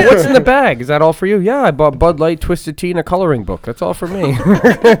mean. So what's in the bag? Is that all for you? Yeah, I bought Bud Light, Twisted Tea, and a coloring book. That's all for me.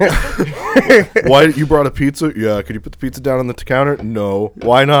 Why you brought a pizza? Yeah, could you put the pizza down on the counter? No.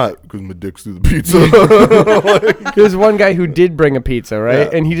 Why not? Because my dick's through the pizza. There's one guy who did bring a pizza, right?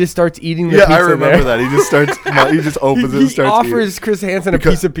 Yeah. And he just starts eating the pizza. Yeah, I remember that. He just opens it and starts eating. He offers Chris Hanson a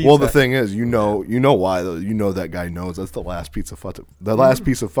piece of pizza. Well, the thing is, you know why though. You know that guy knows that's the last piece of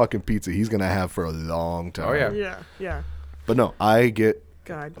fucking pizza he's gonna have for a long time. Oh yeah. But no, I get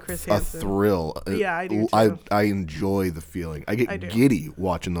Chris a Hanson. thrill. Yeah, I do too. I enjoy the feeling. I get giddy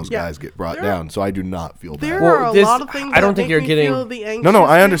watching those guys get brought down, so I do not feel bad. There are a lot of things. I don't think you're getting. No,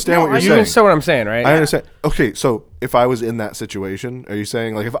 I understand what you're saying. You understand what I'm saying, right? I understand. Okay, so if I was in that situation, are you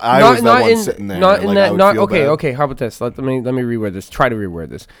saying like if I was the one sitting there, okay. How about this? Let me reword this. Try to reword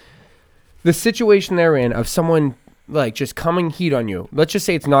this. The situation they're in of someone like just coming heat on you. Let's just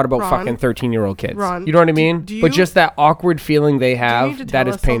say it's not about fucking 13-year-old kids. You know what I mean? But just that awkward feeling they have that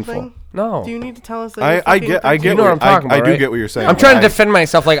is painful. Something? No. Do you need to tell us that? I get you know what I'm talking about, I right? do get what you're saying. I'm trying to defend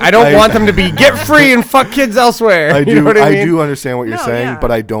myself. Like I don't want them to be get free and fuck kids elsewhere. I do. You know what I mean? Do understand what you're saying,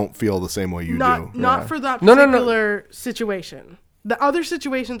 but I don't feel the same way you do. Not for that particular situation. The other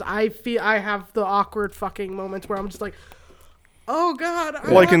situations, I feel I have the awkward fucking moments where I'm just like, Oh God!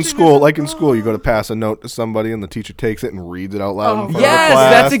 Like in school, you go to pass a note to somebody, and the teacher takes it and reads it out loud in front of the yes,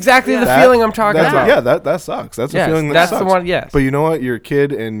 class. that's exactly the feeling I'm talking about. Yeah, that sucks. That's a feeling that that's sucks. the one. Yes, but you know what? You're a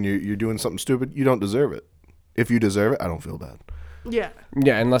kid, and you're doing something stupid. You don't deserve it. If you deserve it, I don't feel bad. Yeah.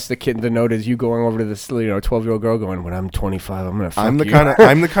 Yeah, unless the note is you going over to this 12-year-old girl going, when I'm 25, I'm gonna fuck I'm the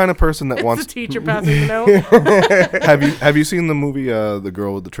you. kind of person that wants. The teacher passing the note. Have you seen the movie the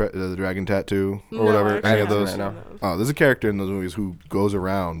girl with the dragon tattoo or whatever? Any of those? Oh, there's a character in those movies who goes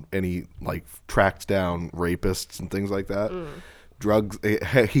around and he like tracks down rapists and things like that. Drugs.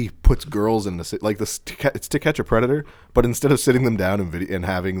 He puts girls in it's To Catch a Predator, but instead of sitting them down and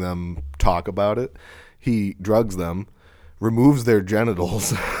having them talk about it, he drugs them, removes their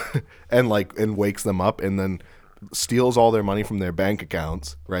genitals, and wakes them up, and then steals all their money from their bank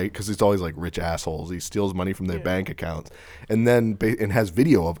accounts, right? Because it's always like rich assholes. He steals money from their bank accounts, and then and has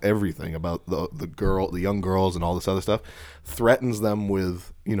video of everything about the young girls and all this other stuff. Threatens them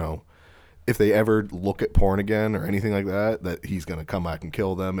with, if they ever look at porn again or anything like that, that he's gonna come back and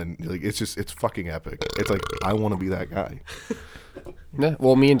kill them. And like it's fucking epic. It's like, I want to be that guy. Yeah.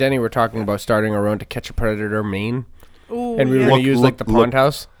 Well, me and Denny were talking about starting our own To Catch a Predator main. Ooh, and we were going to use the pond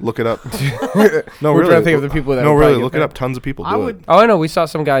house. Look it up. No, really. Trying to think of the people that. No, really. Look it up. Tons of people do it. Oh, I know. We saw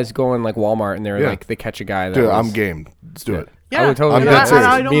some guys go in like Walmart, and they're like, they catch a guy. Dude, I'm game. Let's do it. Yeah, I would totally. I'm dead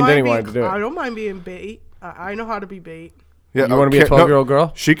serious. Me and Denny wanted to do it. I don't mind being bait. I know how to be bait. Yeah, you want to be a 12-year-old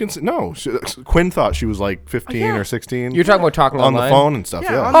girl? She can. No, Quinn thought she was like 15 or 16. You're talking about talking on online? the phone and stuff.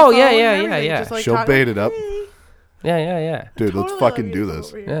 Yeah. Oh yeah. Like she'll bait it up. Yeah. Dude, let's fucking do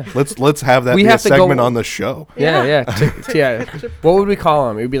this. Yeah. Let's have that be a segment on the show. Yeah. What would we call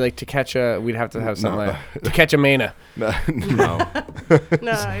them? It would be like To Catch a. We'd have to have something like To Catch a Maina. No. No,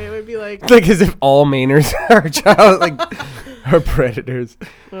 it would be like as if all Mainers are predators.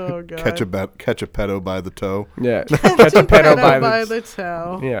 Oh God. Catch a pedo by the toe. Yeah. Catch a pedo by the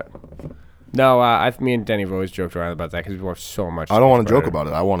toe. Yeah. No, me and Denny have always joked around about that because we watch so much. I don't want to joke about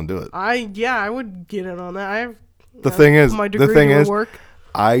it. I want to do it. I would get in on that. The thing is, work.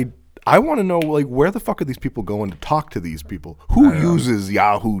 I want to know, like, where the fuck are these people going to talk to these people? Who uses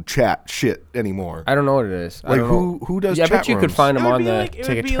Yahoo chat shit anymore? I don't know what it is. Like, who does chat I bet you rooms? could find them on the like,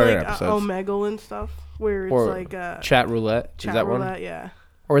 Take a Predator episodes. Omegle and stuff, where it's like chat roulette. Is that roulette, one? Yeah.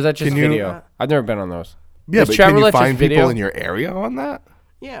 Or is that just video? I've never been on those. Yeah, but can you find people in your area on that?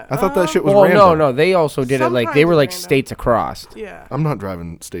 Yeah. I thought that shit was random. No. They also did it like they were like states across. Yeah. I'm not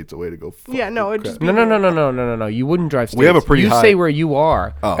driving states away to go. Yeah, no, it just no. You wouldn't drive states. We have a pretty high. You say where you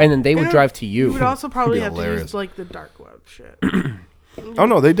are, and then they would drive to you. You would also probably have to use like the dark web shit. Oh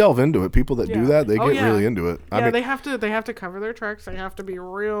no, they delve into it. People that do that, they get really into it. I mean, they have to cover their tracks. They have to be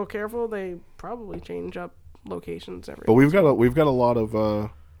real careful. They probably change up locations every. But we've got a lot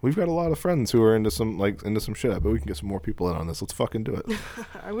of friends who are into some shit. I bet we can get some more people in on this. Let's fucking do it.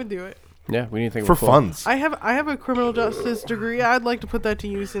 I would do it. Yeah, we need to think for funds. I have a criminal justice degree. I'd like to put that to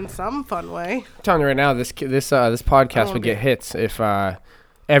use in some fun way. I'm telling you right now, this podcast would get hits if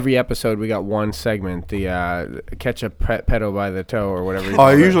every episode we got one segment, the catch a pedo by the toe or whatever.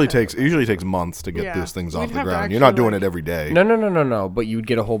 It usually takes months to get these things off the ground. You're not doing it every day. No. But you'd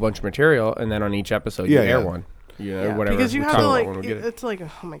get a whole bunch of material, and then on each episode you air one. Whatever. Because you have to it's like,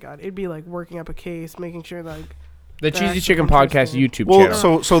 oh my God, it'd be like working up a case, making sure the Cheesy Chicken Podcast YouTube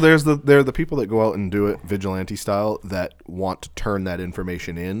channel. So there are the people that go out and do it vigilante style that want to turn that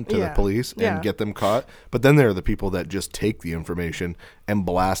information in to the police and get them caught. But then there are the people that just take the information and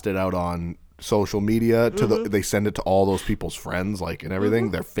blast it out on social media they send it to all those people's friends, like, and everything,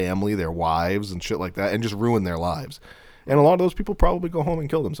 their family, their wives and shit like that, and just ruin their lives. And a lot of those people probably go home and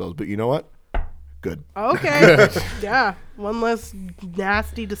kill themselves. But you know what? Good. Okay. Yeah. One less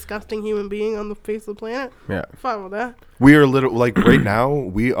nasty, disgusting human being on the face of the planet. Yeah. Fine with that. We are right now,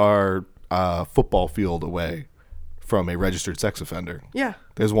 we are a football field away from a registered sex offender. Yeah.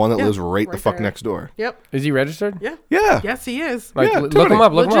 There's one that lives right the fuck next door. Yep. Is he registered? Yeah. Yeah. Yes, he is. Look him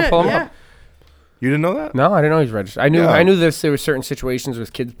up. Pull him up. You didn't know that? No, I didn't know he's registered. I knew there were certain situations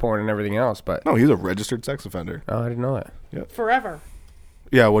with kids porn and everything else, but no, he's a registered sex offender. Oh, I didn't know that. Yeah. Forever.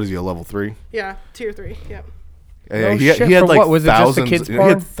 Yeah, what is he, a level 3? Yeah, tier 3. Yep. Yeah, he had like thousands. He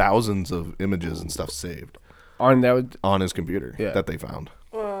had thousands of images and stuff saved on his computer that they found.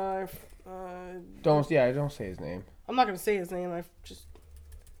 Don't say his name. I'm not gonna say his name.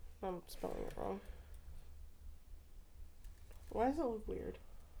 I'm spelling it wrong. Why does it look weird?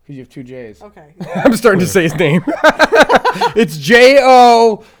 Because you have 2 J's. Okay. I'm starting to say his name. It's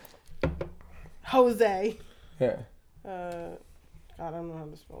J-O. Jose. Yeah. I don't know how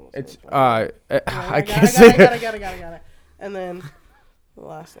to spell this. It's I can't say it. I got it. And then the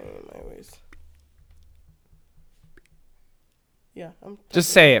last name I always. Yeah. Just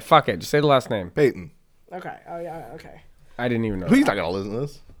say it. Fuck it. Just say the last name. Peyton. Okay. Oh yeah. Okay. I didn't even know. He's not gonna listen to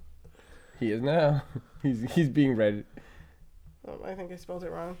this. He is now. He's being read. Oh, I think I spelled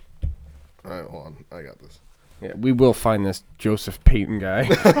it wrong. All right, hold on. I got this. Yeah, we will find this Joseph Payton guy.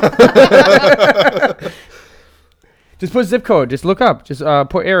 Just put zip code. Just look up. Just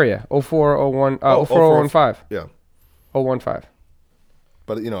put area 0401 04015. Yeah. 015.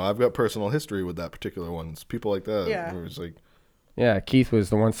 But I've got personal history with that particular one. It's people like that. Yeah. Where it's like, Yeah, Keith was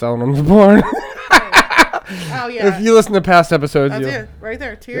the one selling them the porn. Oh yeah. If you listen to past episodes, That's it. Right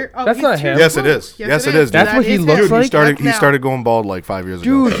there. Tier. Oh, That's he's not tier him. yes, two. it is. Yes, it is. That's what he is looks him. like? He Now- started going bald like 5 years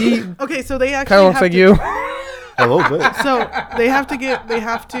ago. dude, he Okay, so they actually kind of looks have like to- you. A little bit. So they have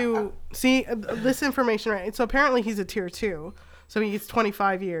to see this information, right? So apparently he's a tier 2. So he gets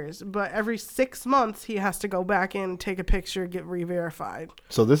 25 years, but every 6 months he has to go back in, take a picture, get re-verified.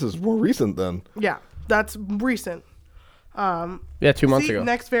 So this is more recent then. Yeah, that's recent. Yeah, 2 months ago.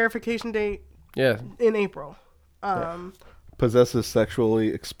 Next verification date Yeah. in April. Possesses sexually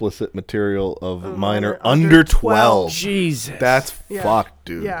explicit material of minor under under 12. 12. Jesus. That's Yeah. fucked,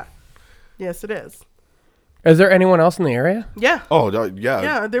 dude. Yeah. Yes, it is. Is there anyone else in the area? Yeah. Oh yeah.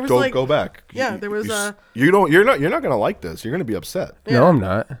 Yeah, there was go back. Yeah, there was You're not gonna like this. You're gonna be upset. No, I'm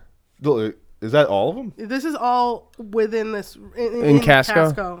not. Is that all of them? This is all within this In Casco?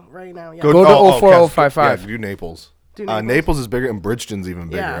 Casco right now. Yeah. Go to 04055. Yeah, do Naples. Do Naples. Naples is bigger and Bridgeton's even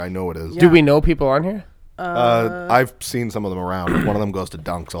bigger. Yeah. I know it is. Yeah. Do we know people on here? I've seen some of them around. One of them goes to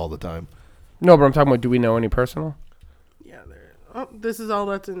Dunks all the time. No, but I'm talking about, do we know any personal? Yeah. This is all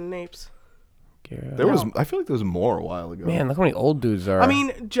that's in Naples. There was. I feel like there was more a while ago. Man, look how many old dudes are. I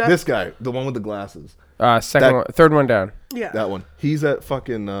mean, this guy, the one with the glasses. Third one down. yeah. That one. He's at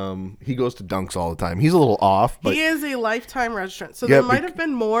fucking. He goes to Dunks all the time. He's a little off, but He is a lifetime registrant. So Yeah, there might have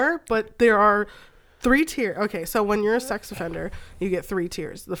been more, but there are 3 tiers. Okay, so when you're a sex offender, you get 3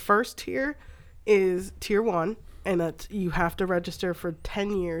 tiers. The first tier is tier 1, and that's you have to register for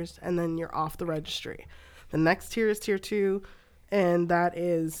 10 years, and then you're off the registry. The next tier is tier 2, and that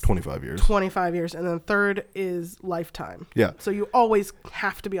is 25 years. 25 years, and then third is lifetime. Yeah. So you always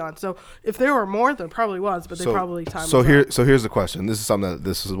have to be on. So if there were more, there probably was, but they probably timed. So here's the question. This is something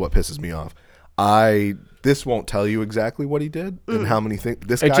this is what pisses me off. This won't tell you exactly what he did and how many things.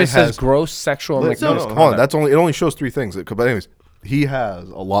 This It guy just has says gross sexual No, misconduct. hold on. It only shows 3 things. But anyways, he has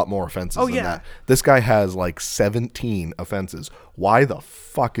a lot more offenses than that. This guy has like 17 offenses. Why the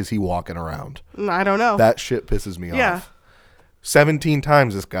fuck is he walking around? I don't know. That shit pisses me off. 17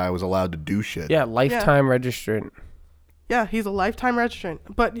 times this guy was allowed to do shit. Yeah, lifetime registrant. Yeah, he's a lifetime registrant.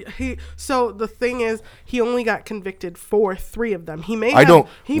 But so the thing is, he only got convicted for 3 of them. He may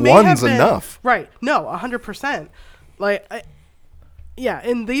one's enough. Right. No, 100%. Yeah,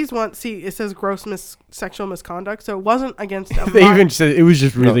 in these ones, see, it says gross sexual misconduct. So it wasn't against a They even said it was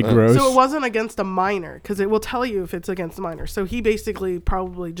just really gross. So it wasn't against a minor, because it will tell you if it's against a minor. So he basically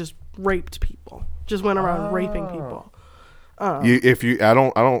probably just raped people. Just went around raping people. I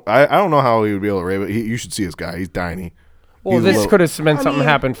don't know how he would be able to rape it. You should see this guy. He's tiny. Well, this could have been something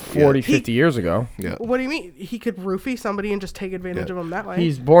happened 40, 50 years ago. Yeah. What do you mean? He could roofie somebody and just take advantage of them that way.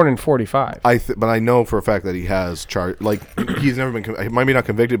 He's born in 45. But I know for a fact that he has he's never been. He might be not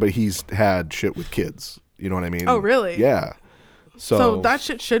convicted, but he's had shit with kids. You know what I mean? Oh, really? Yeah. So that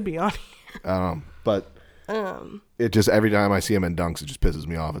shit should be on here. But it just every time I see him in Dunks, it just pisses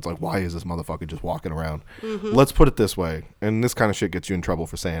me off. It's like, why is this motherfucker just walking around? Mm-hmm. Let's put it this way, and this kind of shit gets you in trouble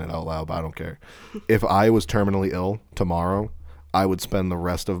for saying it out loud, but I don't care. If I was terminally ill tomorrow, I would spend the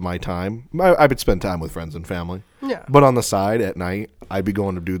rest of my time. I would spend time with friends and family. Yeah. But on the side at night, I'd be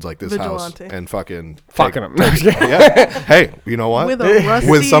going to dudes like this Vigilante. house and fucking Fucking him. yeah. Hey, you know what? With a rusty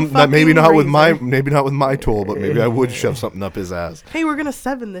with some that maybe not with fucking my tool, but maybe I would shove something up his ass. Hey, we're gonna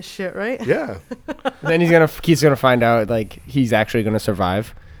 7 this shit, right? Yeah. Then he's gonna find out like he's actually gonna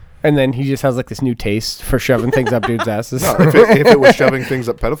survive, and then he just has like this new taste for shoving things up dudes' asses. No, if it was shoving things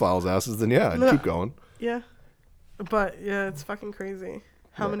up pedophiles' asses, then yeah, I'd keep going. Yeah. But yeah, it's fucking crazy.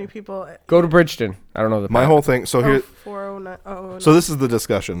 How many people? Go to Bridgeton. I don't know My whole thing. So here. 409. Oh, So this is the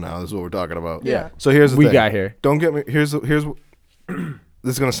discussion now. This is what we're talking about. Yeah. So here's the thing. We got here. Don't get me. Here's. This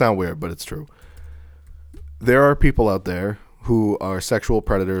is gonna sound weird, but it's true. There are people out there who are sexual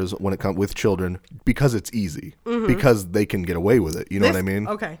predators when it comes with children because it's easy, because they can get away with it. You know what I mean?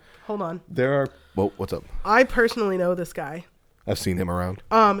 Okay, hold on. There are. Well, what's up? I personally know this guy. I've seen him around.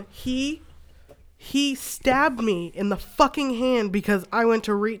 He stabbed me in the fucking hand because I went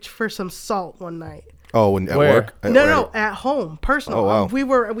to reach for some salt one night. Oh, at Where? work? No, at home, personal. Oh,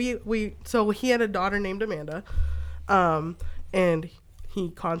 wow. So he had a daughter named Amanda, and he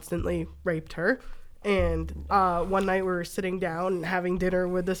constantly raped her, And one night we were sitting down and having dinner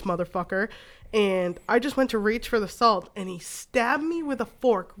with this motherfucker, and I just went to reach for the salt, and he stabbed me with a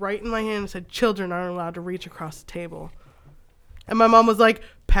fork right in my hand and said, "Children aren't allowed to reach across the table." And my mom was like,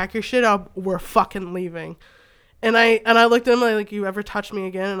 "Pack your shit up, we're fucking leaving." And I looked at him like, "You ever touch me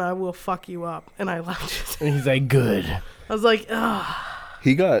again and I will fuck you up." And I left. And he's like, "Good." I was like, ugh.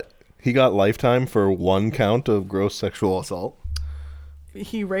 He got lifetime for one count of gross sexual assault.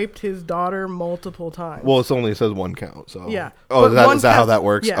 He raped his daughter multiple times. Well, it only says one count, so. Yeah. Oh, is that how that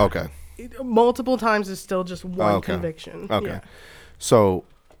works? Yeah. Okay. Multiple times is still just one conviction. Okay. Yeah. So,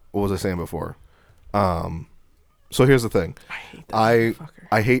 what was I saying before? So here's the thing. I hate that motherfucker.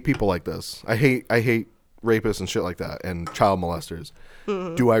 I hate people like this. I hate rapists and shit like that and child molesters.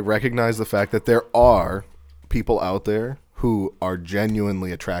 Mm-hmm. Do I recognize the fact that there are people out there who are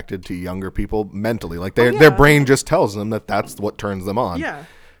genuinely attracted to younger people mentally? Like their brain just tells them that that's what turns them on. Yeah.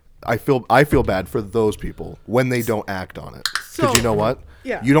 I feel bad for those people when they don't act on it. Because you know what?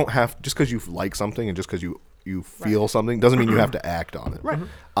 Yeah. You don't have, just because you like something and just because you feel something doesn't mean you have to act on it. Right.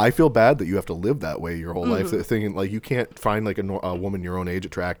 I feel bad that you have to live that way your whole life, thinking like you can't find like a woman your own age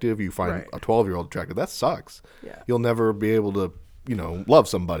attractive. You find a 12-year-old attractive. That sucks. Yeah. You'll never be able to, love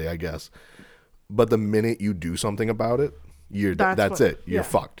somebody, I guess. But the minute you do something about it, that's it. You're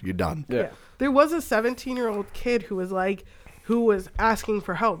fucked. You're done. Yeah. There was a 17-year-old kid who was asking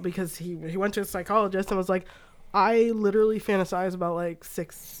for help because he went to a psychologist and was like, "I literally fantasize about like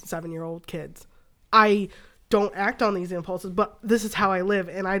 6-7-year-old kids. I don't act on these impulses, but this is how I live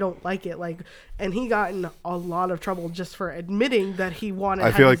and I don't like it." And he got in a lot of trouble just for admitting that he wanted.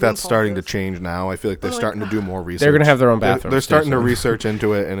 I feel like that's starting to change now. I feel like they're starting to do more research. They're going to have their own bathrooms. They're starting to research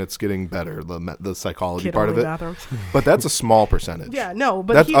into it, and it's getting better. The psychology part of it. Bathrooms. But that's a small percentage. Yeah, no,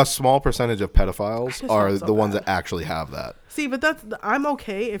 but that's a small percentage of pedophiles are so the ones bad. that actually have that. See, but I'm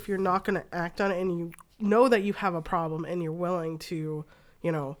okay if you're not going to act on it and you know that you have a problem and you're willing to,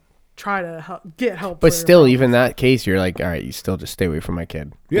 try to get help. But still, even that case, you're like, all right, you still just stay away from my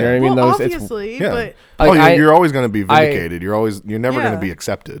kid. Yeah. You know what I mean? Well, obviously, but you're always going to be vindicated. You're never going to be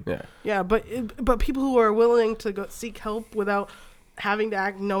accepted. Yeah. Yeah, but people who are willing to go seek help without having to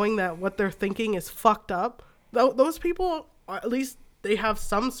act, knowing that what they're thinking is fucked up, those people, at least they have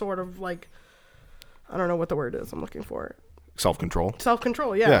some sort of I don't know what the word is I'm looking for. Self-control.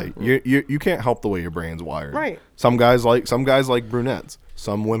 Self-control, yeah. Yeah, you can't help the way your brain's wired. Right. Some guys like brunettes.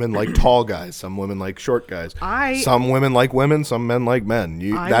 Some women like tall guys. Some women like short guys. Some women like women. Some men like men.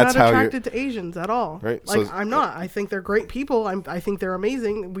 I'm not attracted to Asians at all. Right. I'm not. I think they're great people. I think they're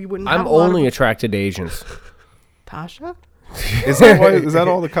amazing. We wouldn't. I'm only attracted to Asians. Tasha. Is that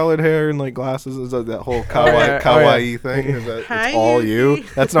all the colored hair and like glasses? Is that whole kawaii thing? Is that it's all you?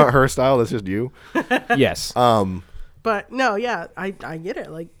 That's not her style. That's just you. Yes. But no, yeah, I get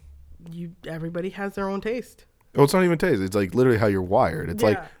it. Like everybody has their own taste. Well, it's not even taste. It's like literally how you're wired. It's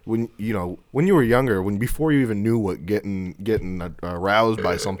like when you were younger, before you even knew what getting aroused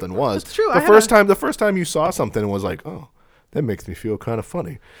by something was. That's true. The first time you saw something was like, oh, that makes me feel kind of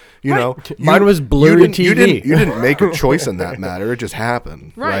funny. Mine was blue to TV. You didn't make a choice in that matter. It just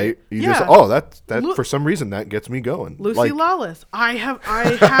happened, right? You just that for some reason that gets me going. Lucy Lawless. I have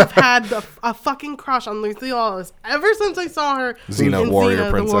had a fucking crush on Lucy Lawless ever since I saw her Xena, in Warrior Xena,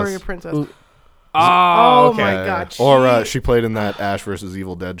 Princess. the Warrior Princess. Oh, okay. My God. Or she played in that Ash vs.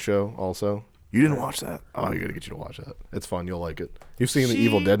 Evil Dead show also. You didn't watch that? Oh, I gotta get you to watch that. It's fun. You'll like it. You've seen the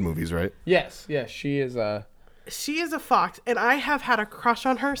Evil Dead movies, right? Yes. She is She is a fox, and I have had a crush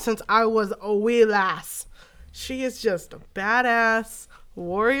on her since I was a wee lass. She is just a badass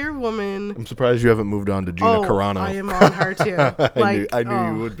warrior woman. I'm surprised you haven't moved on to Gina Carano. I am on her too. I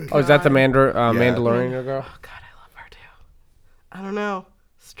knew you would be. Oh, is that the Mandalorian girl? Oh God, I love her too. I don't know.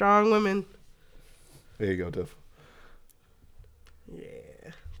 Strong women. There you go, Tiff.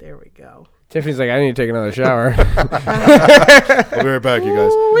 Yeah, there we go. Tiffany's like, I need to take another shower. I'll be right back, you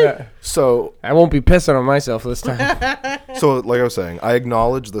guys. Yeah. So I won't be pissing on myself this time. So, like I was saying, I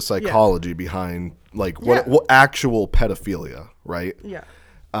acknowledge the psychology behind what actual pedophilia, right? Yeah.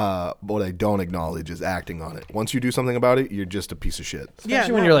 But what I don't acknowledge is acting on it. Once you do something about it, you're just a piece of shit.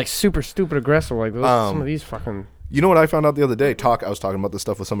 Especially when you're like super stupid aggressive, like some of these fucking. You know what I found out the other day? I was talking about this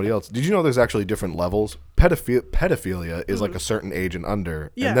stuff with somebody else. Did you know there's actually different levels? Pedophilia is like a certain age and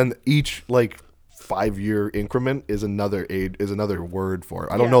under, and then each 5-year increment is another word for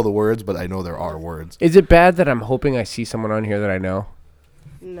it. I don't know the words, but I know there are words. Is it bad that I'm hoping I see someone on here that I know?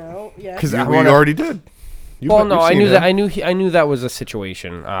 No. Yeah. Because we already did. I knew that. I knew that was a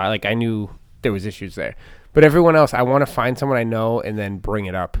situation. I knew there was issues there, but everyone else, I want to find someone I know and then bring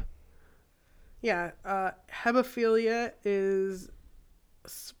it up. Yeah, hebephilia is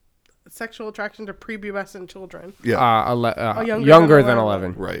sexual attraction to prepubescent children. Yeah. Younger than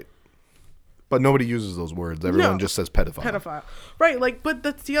 11. Right. But nobody uses those words. Everyone just says pedophile. Pedophile. Right, like, but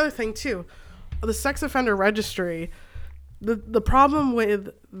that's the other thing, too. The sex offender registry, the problem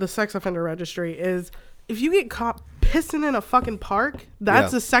with the sex offender registry is if you get caught pissing in a fucking park,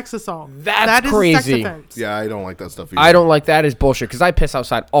 that's a sex assault. That is crazy. A sex offense. Yeah, I don't like that stuff either. I don't like that as bullshit because I piss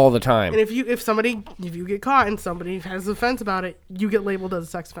outside all the time. And if you get caught and somebody has a offense about it, you get labeled as a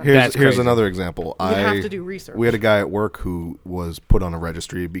sex offender. Here's another example. You have to do research. We had a guy at work who was put on a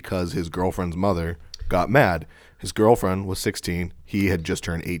registry because his girlfriend's mother got mad. His girlfriend was 16. He had just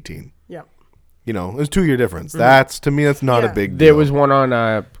turned 18. Yeah. You know, there's a 2-year difference. That's, to me, that's not a big deal. There was one on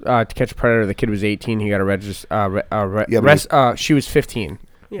To Catch a Predator. The kid was 18. He got she was 15.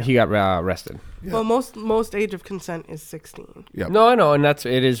 Yeah. He got arrested. Yeah. Well, most age of consent is 16. Yeah. No, I know, and it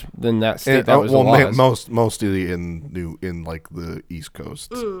is in that state. That was the laws. Mostly in like the East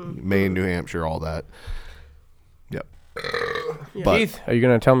Coast, Maine, New Hampshire, all that. Yep. Yeah. But, Keith, are you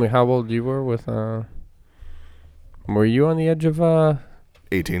gonna tell me how old you were with? Were you on the edge of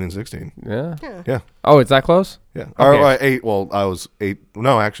 18 and 16. Yeah. Yeah. Oh, it's that close? Yeah. Okay. Or 8. Well, I was 8.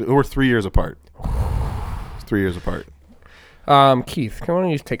 No, actually, we're 3 years apart. 3 years apart. Keith, come on,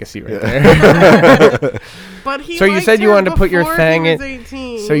 you take a seat right there. But he. So you said you wanted to put your thing in.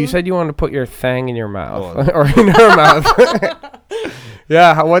 18. So you said you wanted to put your thing in your mouth or in her mouth.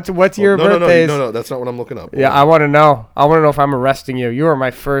 Yeah. What's your birthday? No, that's not what I'm looking up. Yeah, I want to know. I want to know if I'm arresting you. You were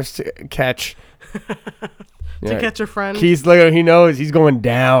my first catch. To catch a friend. Keith's looking. He knows he's going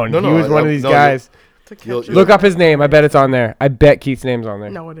down. He was one of these guys. Look up his name. I bet it's on there. I bet Keith's name's on there.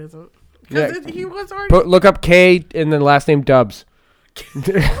 No, it isn't. Because he was already. Look up K and then last name Dubs.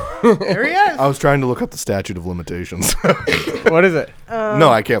 There he is. I was trying to look up the statute of limitations. What is it? No,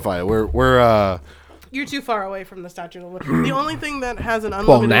 I can't find it. We're You're too far away from the statute of limitations. The only thing that has an unlimited.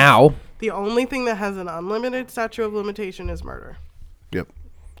 Well, now. The only thing that has an unlimited statute of limitation is murder. Yep.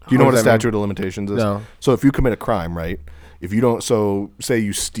 Do you know what a statute of limitations is? No. So if you commit a crime, right? If you don't, so say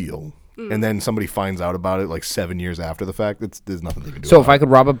you steal, and then somebody finds out about it like 7 years after the fact, there's nothing they can do. So if I could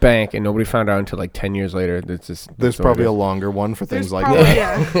rob a bank and nobody found out until like 10 years later, there's probably a longer one for things like probably,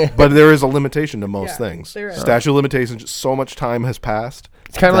 that. Yeah. But there is a limitation to most things. There is. Statute of limitations. So much time has passed.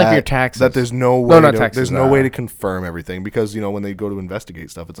 It's kind of like your taxes. That there's no way. Taxes, there's no way to confirm everything because when they go to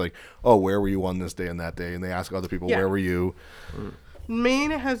investigate stuff, it's like, oh, where were you on this day and that day, and they ask other people, where were you?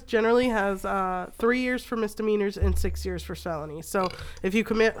 Maine generally has 3 years for misdemeanors and 6 years for felony. So if you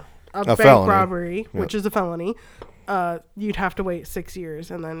commit a bank felony. Robbery, which is a felony, you'd have to wait 6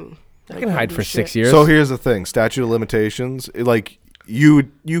 years, and then I can hide for 6 years. So here's the thing: statute of limitations. You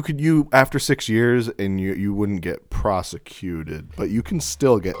after 6 years, and you wouldn't get prosecuted, but you can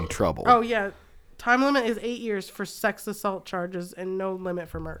still get in trouble. Oh yeah. Time limit is 8 years for sex assault charges and no limit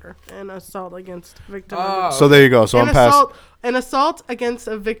for murder and assault against victim. So there you go. So I'm past. An assault against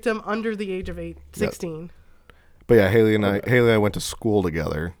a victim under the age of 16. Yep. But yeah, Haley and I went to school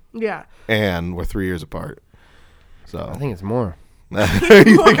together. Yeah. And we're 3 years apart. So I think it's more. You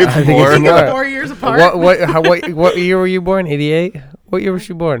think it's more? You think 4 years apart? What year were you born? 88? What year was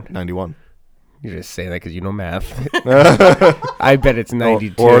she born? 91. You just say that because you know math. I bet it's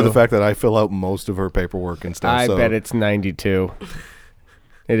 92. Or the fact that I fill out most of her paperwork and stuff. I bet it's 92.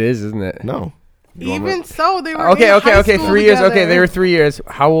 It is, isn't it? No. Even so, they were okay. 3 years. Okay, they were 3 years.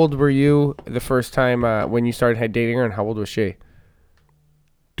 How old were you the first time when you started dating her, and how old was she?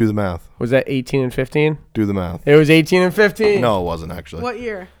 Do the math. Was that 18 and 15? Do the math. It was 18 and 15. No, it wasn't actually. What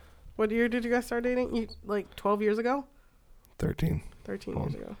year? What year did you guys start dating? 12 years ago? 13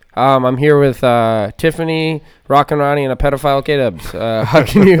 years ago. I'm here with Tiffany, Rock and Ronnie, and a pedophile K-Dubs. How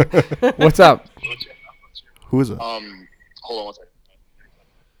can you? What's up? Who is it? Hold on 1 second.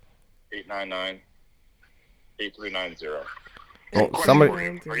 899-8390. Oh, somebody.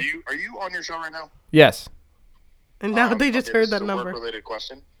 Are you on your show right now? Yes. And now they just heard that a number. Work-related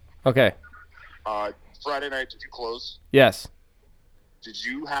question. Okay. Friday night, did you close? Yes. Did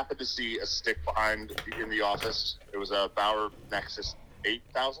you happen to see a stick behind in the office? It was a Bauer Nexus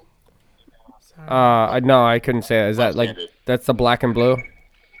 8000. No, I couldn't say that. Is that that's the black and blue?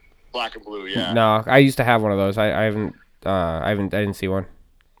 Black and blue, yeah. No, I used to have one of those. I didn't see one.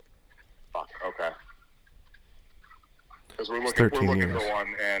 Fuck, okay. Because we're looking for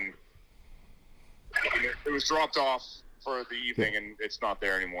one, and it was dropped off for the evening, and it's not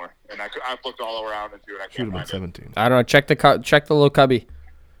there anymore. And I've looked all around and I can't find 17. it. I don't know. Check the little cubby.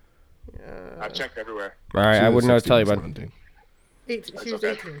 I've checked everywhere. All right, I wouldn't know what to tell you, bud. 18. She was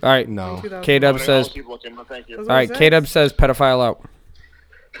 18. All right. No. K-Dub says. Keep looking, but thank you. All right, K-Dub says pedophile out.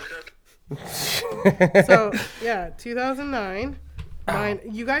 So, yeah, 2009.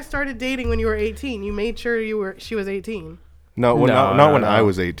 You guys started dating when you were 18. You made sure she was 18. No, not when I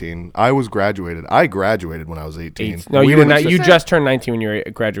was 18. I was graduated. I graduated when I was 18. No, you were not. You just turned 19 when you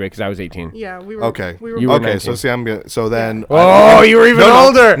graduated because I was 18. Yeah, we were. Okay. We were You were okay, 19. so see, I'm then. Oh, you were even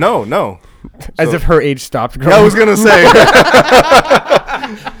older. No. As if her age stopped growing. I was gonna say.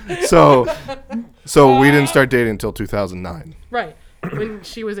 So we didn't start dating until 2009. Right, when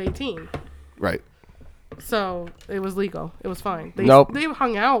she was 18. Right. So it was legal. It was fine. They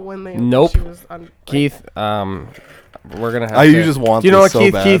hung out when they. Nope. She was Keith, we're gonna have. You just want. Do you know what, so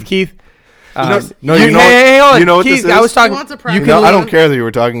Keith? bad. Keith. No, hang on. You know what Keith, this is? I was talking. I don't care that you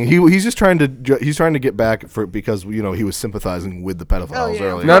were talking. He's just trying to get back because he was sympathizing with the pedophiles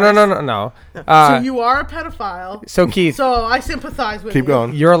earlier. No. So you are a pedophile. So Keith. So I sympathize with you. Keep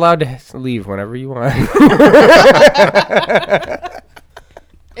going. You're allowed to leave whenever you want.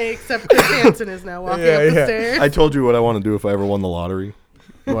 Except Chris Hanson is now walking up the stairs. I told you what I want to do if I ever won the lottery.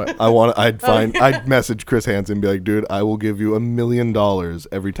 What? I'd message Chris Hanson and be like, dude, I will give you $1 million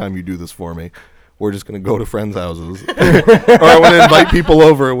every time you do this for me. We're just going to go to friends' houses. Or I want to invite people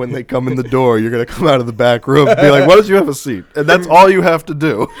over. When they come in the door, you're going to come out of the back room and be like, why don't you have a seat? And that's all you have to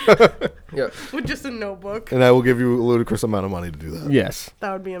do. With just a notebook. And I will give you a ludicrous amount of money to do that. Yes.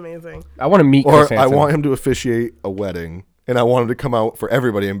 That would be amazing. I want to meet Chris Hanson. I want him to officiate a wedding. And I want him to come out for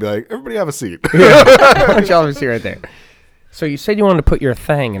everybody and be like, everybody have a seat. I want you all to see right there. So you said you wanted to put your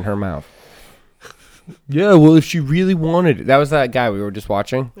thing in her mouth. Yeah, well, if she really wanted it. That was that guy we were just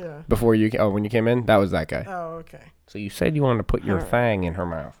watching? Yeah. Before when you came in? That was that guy. Oh, okay. So you said you wanted to put your thing in her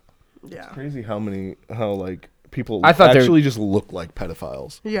mouth. Yeah. It's crazy how people I thought actually just look like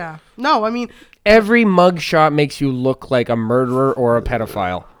pedophiles. Yeah. No, I mean. Every mugshot makes you look like a murderer or a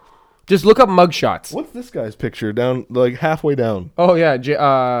pedophile. Just look up mugshots. What's this guy's picture down, like halfway down? Oh, yeah.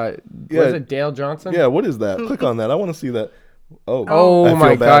 Was it Dale Johnson? Yeah, what is that? Click on that. I want to see that. Oh I feel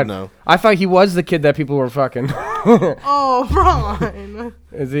my bad God. Now. I thought he was the kid that people were fucking. Oh, Ron.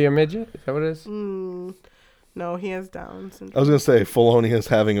 Is he a midget? Is that what it is? No, he has Down syndrome. I was going to say, felonious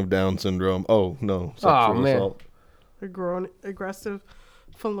having of Down syndrome. Oh, no. Sexual assault. Aggressive,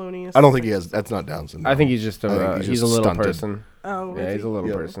 felonious. I don't think he has. That's not Down syndrome. I think he's just he's a little stunted. person. Oh, yeah, he's a little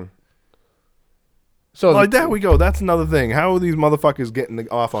Yeah. person. So like there we go. That's another thing. How are these motherfuckers getting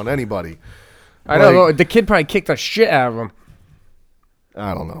off on anybody? I don't know. The kid probably kicked the shit out of him.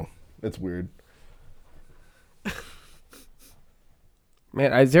 I don't know. It's weird.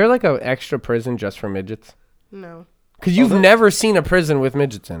 Man, is there like an extra prison just for midgets? No. Because you've never seen a prison with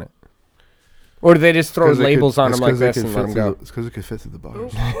midgets in it. Or do they just throw labels on them like this and let them go? It's because it could fit through the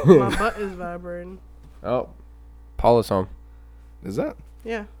bars. My butt is vibrating. Oh, Paula's home. Is that?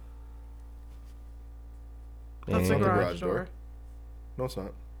 Yeah. That's the not the garage door. No, it's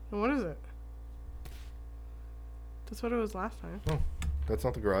not. And what is it? That's what it was last time. Oh, that's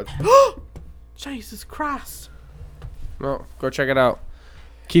not the garage. Jesus Christ. No, go check it out.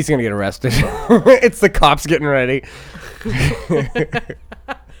 Keith's going to get arrested. It's the cops getting ready.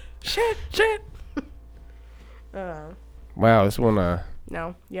 Shit. Wow, this one,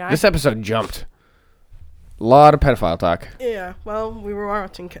 No. Yeah. this episode jumped. A lot of pedophile talk. Yeah. Well, we were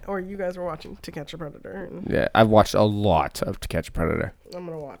watching, or you guys were watching To Catch a Predator. And Yeah, I've watched a lot of To Catch a Predator. I'm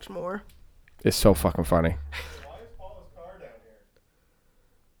going to watch more. It's so fucking funny. Why is Paula's car down here?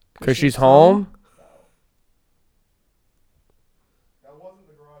 Because she's home? That wasn't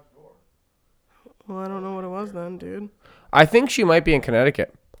the garage door. Well, I don't know what it was then, dude. I think she might be in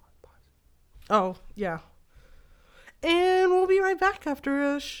Connecticut. Oh, yeah. And we'll be right back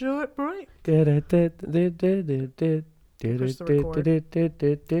after a short break. Push the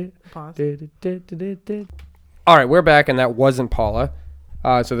record. Pause. All right, we're back, and that wasn't Paula.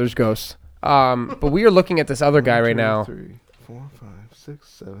 So there's ghosts. But we are looking at this other guy right now. 3, 4, 5, 6,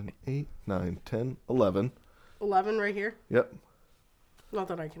 7, 8, 9, 10, 11. 11 right here. Yep. Not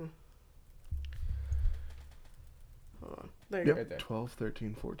that I can. Hold on. There you Yep. go. 12,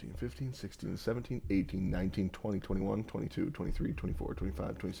 13, 14, 15, 16, 17, 18, 19, 20, 21, 22, 23, 24,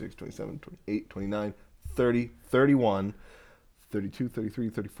 25, 26, 27, 28, 29, 30, 31, 32, 33,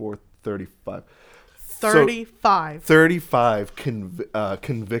 34, 35. 35. 35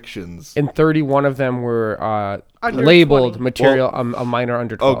 convictions. And 31 of them were Under labeled 20. material, a minor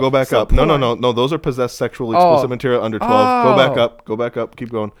under 12. Oh, go back up. porn. No. Those are possessed sexually explicit material under 12. Go back up.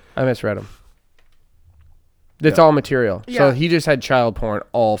 Keep going. I misread them. It's all material. So Yeah. he just had child porn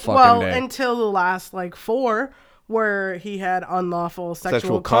all fucking Well, day. until the last, 4, where he had unlawful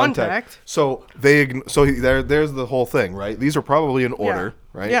sexual contact. So there's the whole thing, right? These are probably in order,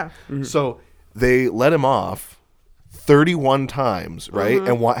 right? Yeah. Mm-hmm. So they let him off 31 times, right? Mm-hmm.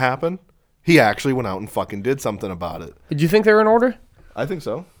 And what happened? He actually went out and fucking did something about it. Did you think they were in order? I think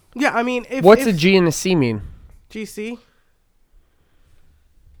so. Yeah, I mean, what's a G and a C mean? GC.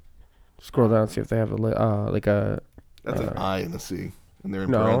 Scroll down, see if they have a That's an I and a C, and they're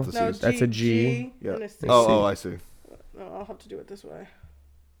in no. parentheses. No, That's a G. Yeah. And a C. Oh, I see. No, I'll have to do it this way.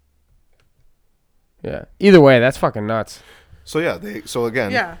 Yeah. Either way, that's fucking nuts. So yeah, this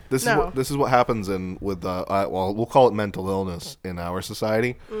is what happens with we'll call it mental illness in our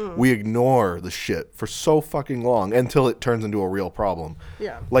society. We ignore the shit for so fucking long until it turns into a real problem.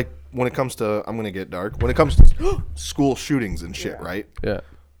 Yeah. Like when it comes to, I'm gonna get dark. When it comes to school shootings and shit, right? Yeah.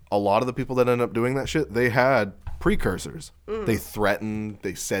 A lot of the people that end up doing that shit, they had precursors. They threatened,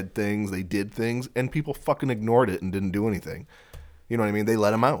 they said things, they did things, and people fucking ignored it and didn't do anything. You know what I mean? They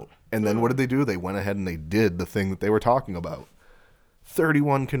let them out. And then what did they do? They went ahead and they did the thing that they were talking about.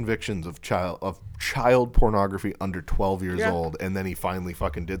 31 convictions of child pornography under 12 years old, and then he finally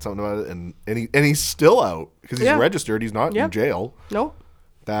fucking did something about it, and he's still out because he's registered. He's not in jail. Nope.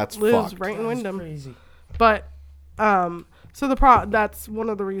 That's lives fucked. right in Wyndham. Crazy. But so that's one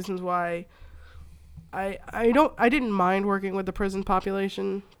of the reasons why I didn't mind working with the prison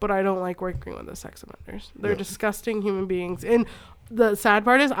population, but I don't like working with the sex offenders. They're disgusting human beings. And the sad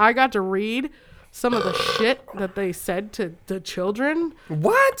part is I got to read some of the shit that they said to the children.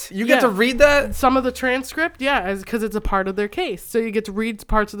 What? You get to read that? Some of the transcript, because it's a part of their case. So you get to read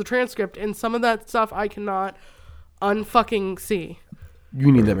parts of the transcript, and some of that stuff I cannot unfucking see.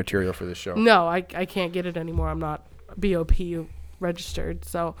 You need that material for this show. No, I can't get it anymore. I'm not BOP registered,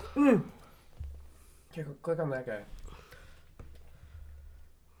 so. Okay, click on that guy.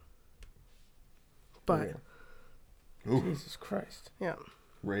 But. Ooh. Jesus Christ. Yeah.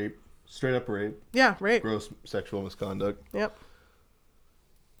 Rape. Straight up rape. Yeah, rape. Gross sexual misconduct. Yep.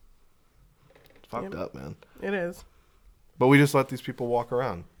 It's fucked up, man. It is. But we just let these people walk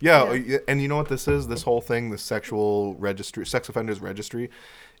around. Yeah, and you know what this is? This whole thing, the sex offenders registry,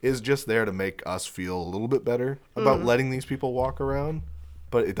 is just there to make us feel a little bit better about letting these people walk around.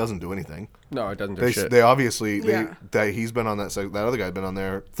 But it doesn't do anything. No, it doesn't do shit. They obviously, he's been on that other guy's been on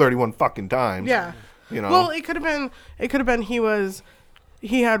there 31 fucking times. Yeah. You know? Well, it could have been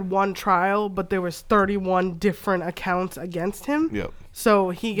he had one trial, but there was 31 different accounts against him. Yep.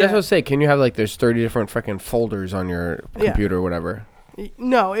 So That's what I was saying. Can you have there's 30 different fucking folders on your computer or whatever?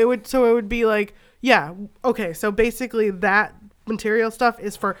 No, it would be okay, so basically that material stuff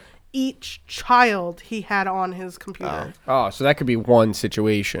is for each child he had on his computer. Oh, so that could be one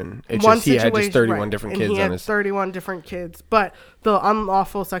situation. It's just he had just 31 different kids on his. 31 different kids, but the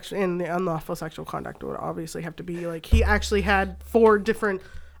unlawful sexual conduct would obviously have to be he actually had 4 different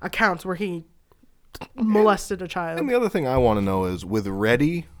accounts where he molested a child. And the other thing I want to know is, with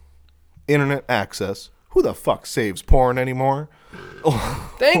ready internet access, who the fuck saves porn anymore?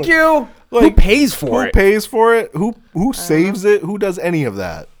 Thank you. Who pays for it? Who pays for it? Who saves it? Who does any of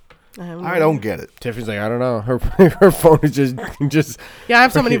that? I don't get it. Tiffany's like, I don't know. Her phone is just. Yeah, I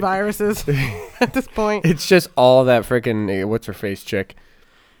have so many viruses at this point. It's just all that freaking what's her face chick.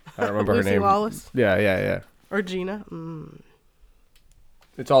 I don't remember her name. Wallace. Yeah. Or Gina.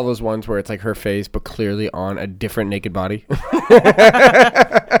 It's all those ones where it's her face, but clearly on a different naked body.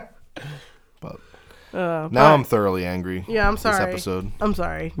 But now I'm thoroughly angry. Yeah, I'm sorry. This episode. I'm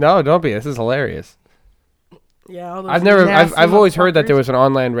sorry. No, don't be. This is hilarious. Yeah, all those I've always heard that there was an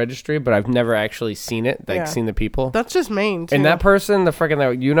online registry, but I've never actually seen it, seen the people. That's just Maine, too. And that person, the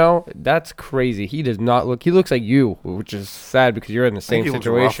freaking, that's crazy. He does not look, he looks like you, which is sad because you're in the same situation. He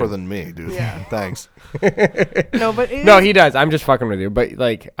looks rougher than me, dude. Yeah. Thanks. No, but he does. I'm just fucking with you. But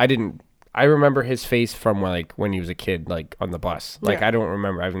I remember his face from when he was a kid, on the bus. I don't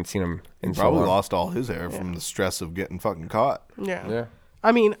remember. I haven't seen him in so long. Probably lost all his hair from the stress of getting fucking caught. Yeah.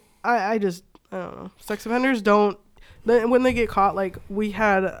 I mean, I don't know. Sex offenders when they get caught, we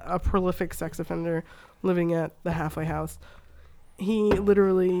had a prolific sex offender living at the halfway house. He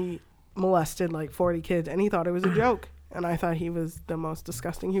literally molested 40 kids, and he thought it was a joke. And I thought he was the most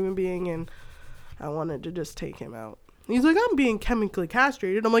disgusting human being, and I wanted to just take him out. He's like, I'm being chemically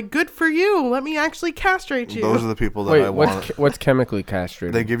castrated. I'm like, good for you. Let me actually castrate you. Those are the people that I want. What's chemically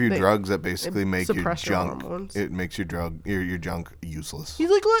castrated? They give you drugs that basically make your junk. Hormones. It makes your junk useless. He's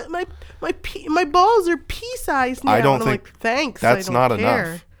like, look, my balls are pea-sized now. I don't think. Thanks. That's I don't not care.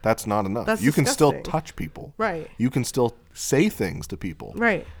 enough. That's not enough. That's you can still disgusting. touch people. Right. You can still say things to people.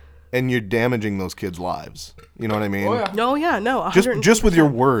 Right. And you're damaging those kids' lives. You know what I mean? Oh, yeah. No, yeah, no. Just with your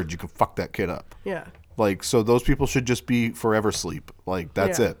words, you can fuck that kid up. Yeah. So those people should just be forever sleep.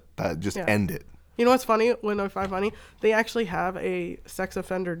 That's Yeah. it. Just end it. You know what's funny? When I find funny, they actually have a sex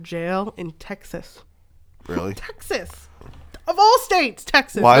offender jail in Texas. Really? Texas. Of all states,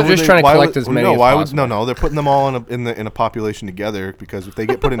 Texas. They're just trying to collect as many as possible. No, they're putting them all in a population together because if they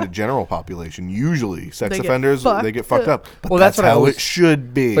get put into general population, usually sex offenders they get fucked up. But that's how it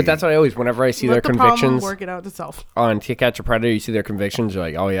should be. But that's what I always, whenever I see their convictions, work it out itself. On To Catch a Predator, you see their convictions. You're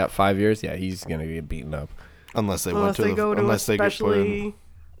like, oh yeah, 5 years. Yeah, he's gonna get beaten up. Unless they get put in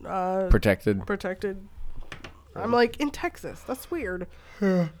protected. I'm like, in Texas. That's weird.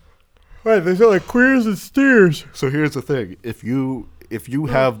 Yeah. Right, they sound like queers and steers. So here's the thing: if you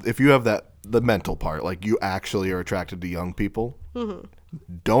have the mental part, like you actually are attracted to young people,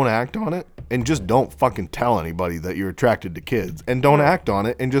 don't act on it, and just don't fucking tell anybody that you're attracted to kids, and don't act on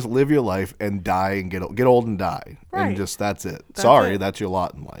it, and just live your life and die and get old and die, and just that's it. That's your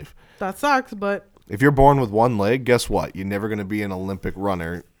lot in life. That sucks, but. If you're born with one leg, guess what? You're never going to be an Olympic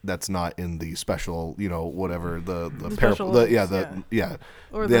runner that's not in the special, whatever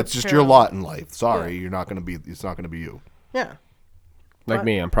that's just your lot in life. Sorry, you're not going to be. It's not going to be you. Yeah. Like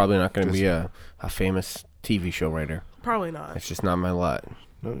me, I'm probably not going to be a famous TV show writer. Probably not. It's just not my lot.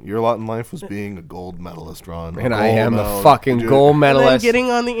 No, your lot in life was being a gold medalist, Ron. And I am a fucking gold medalist. And then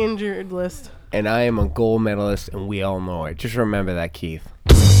getting on the injured list. And I am a gold medalist, and we all know it. Just remember that, Keith.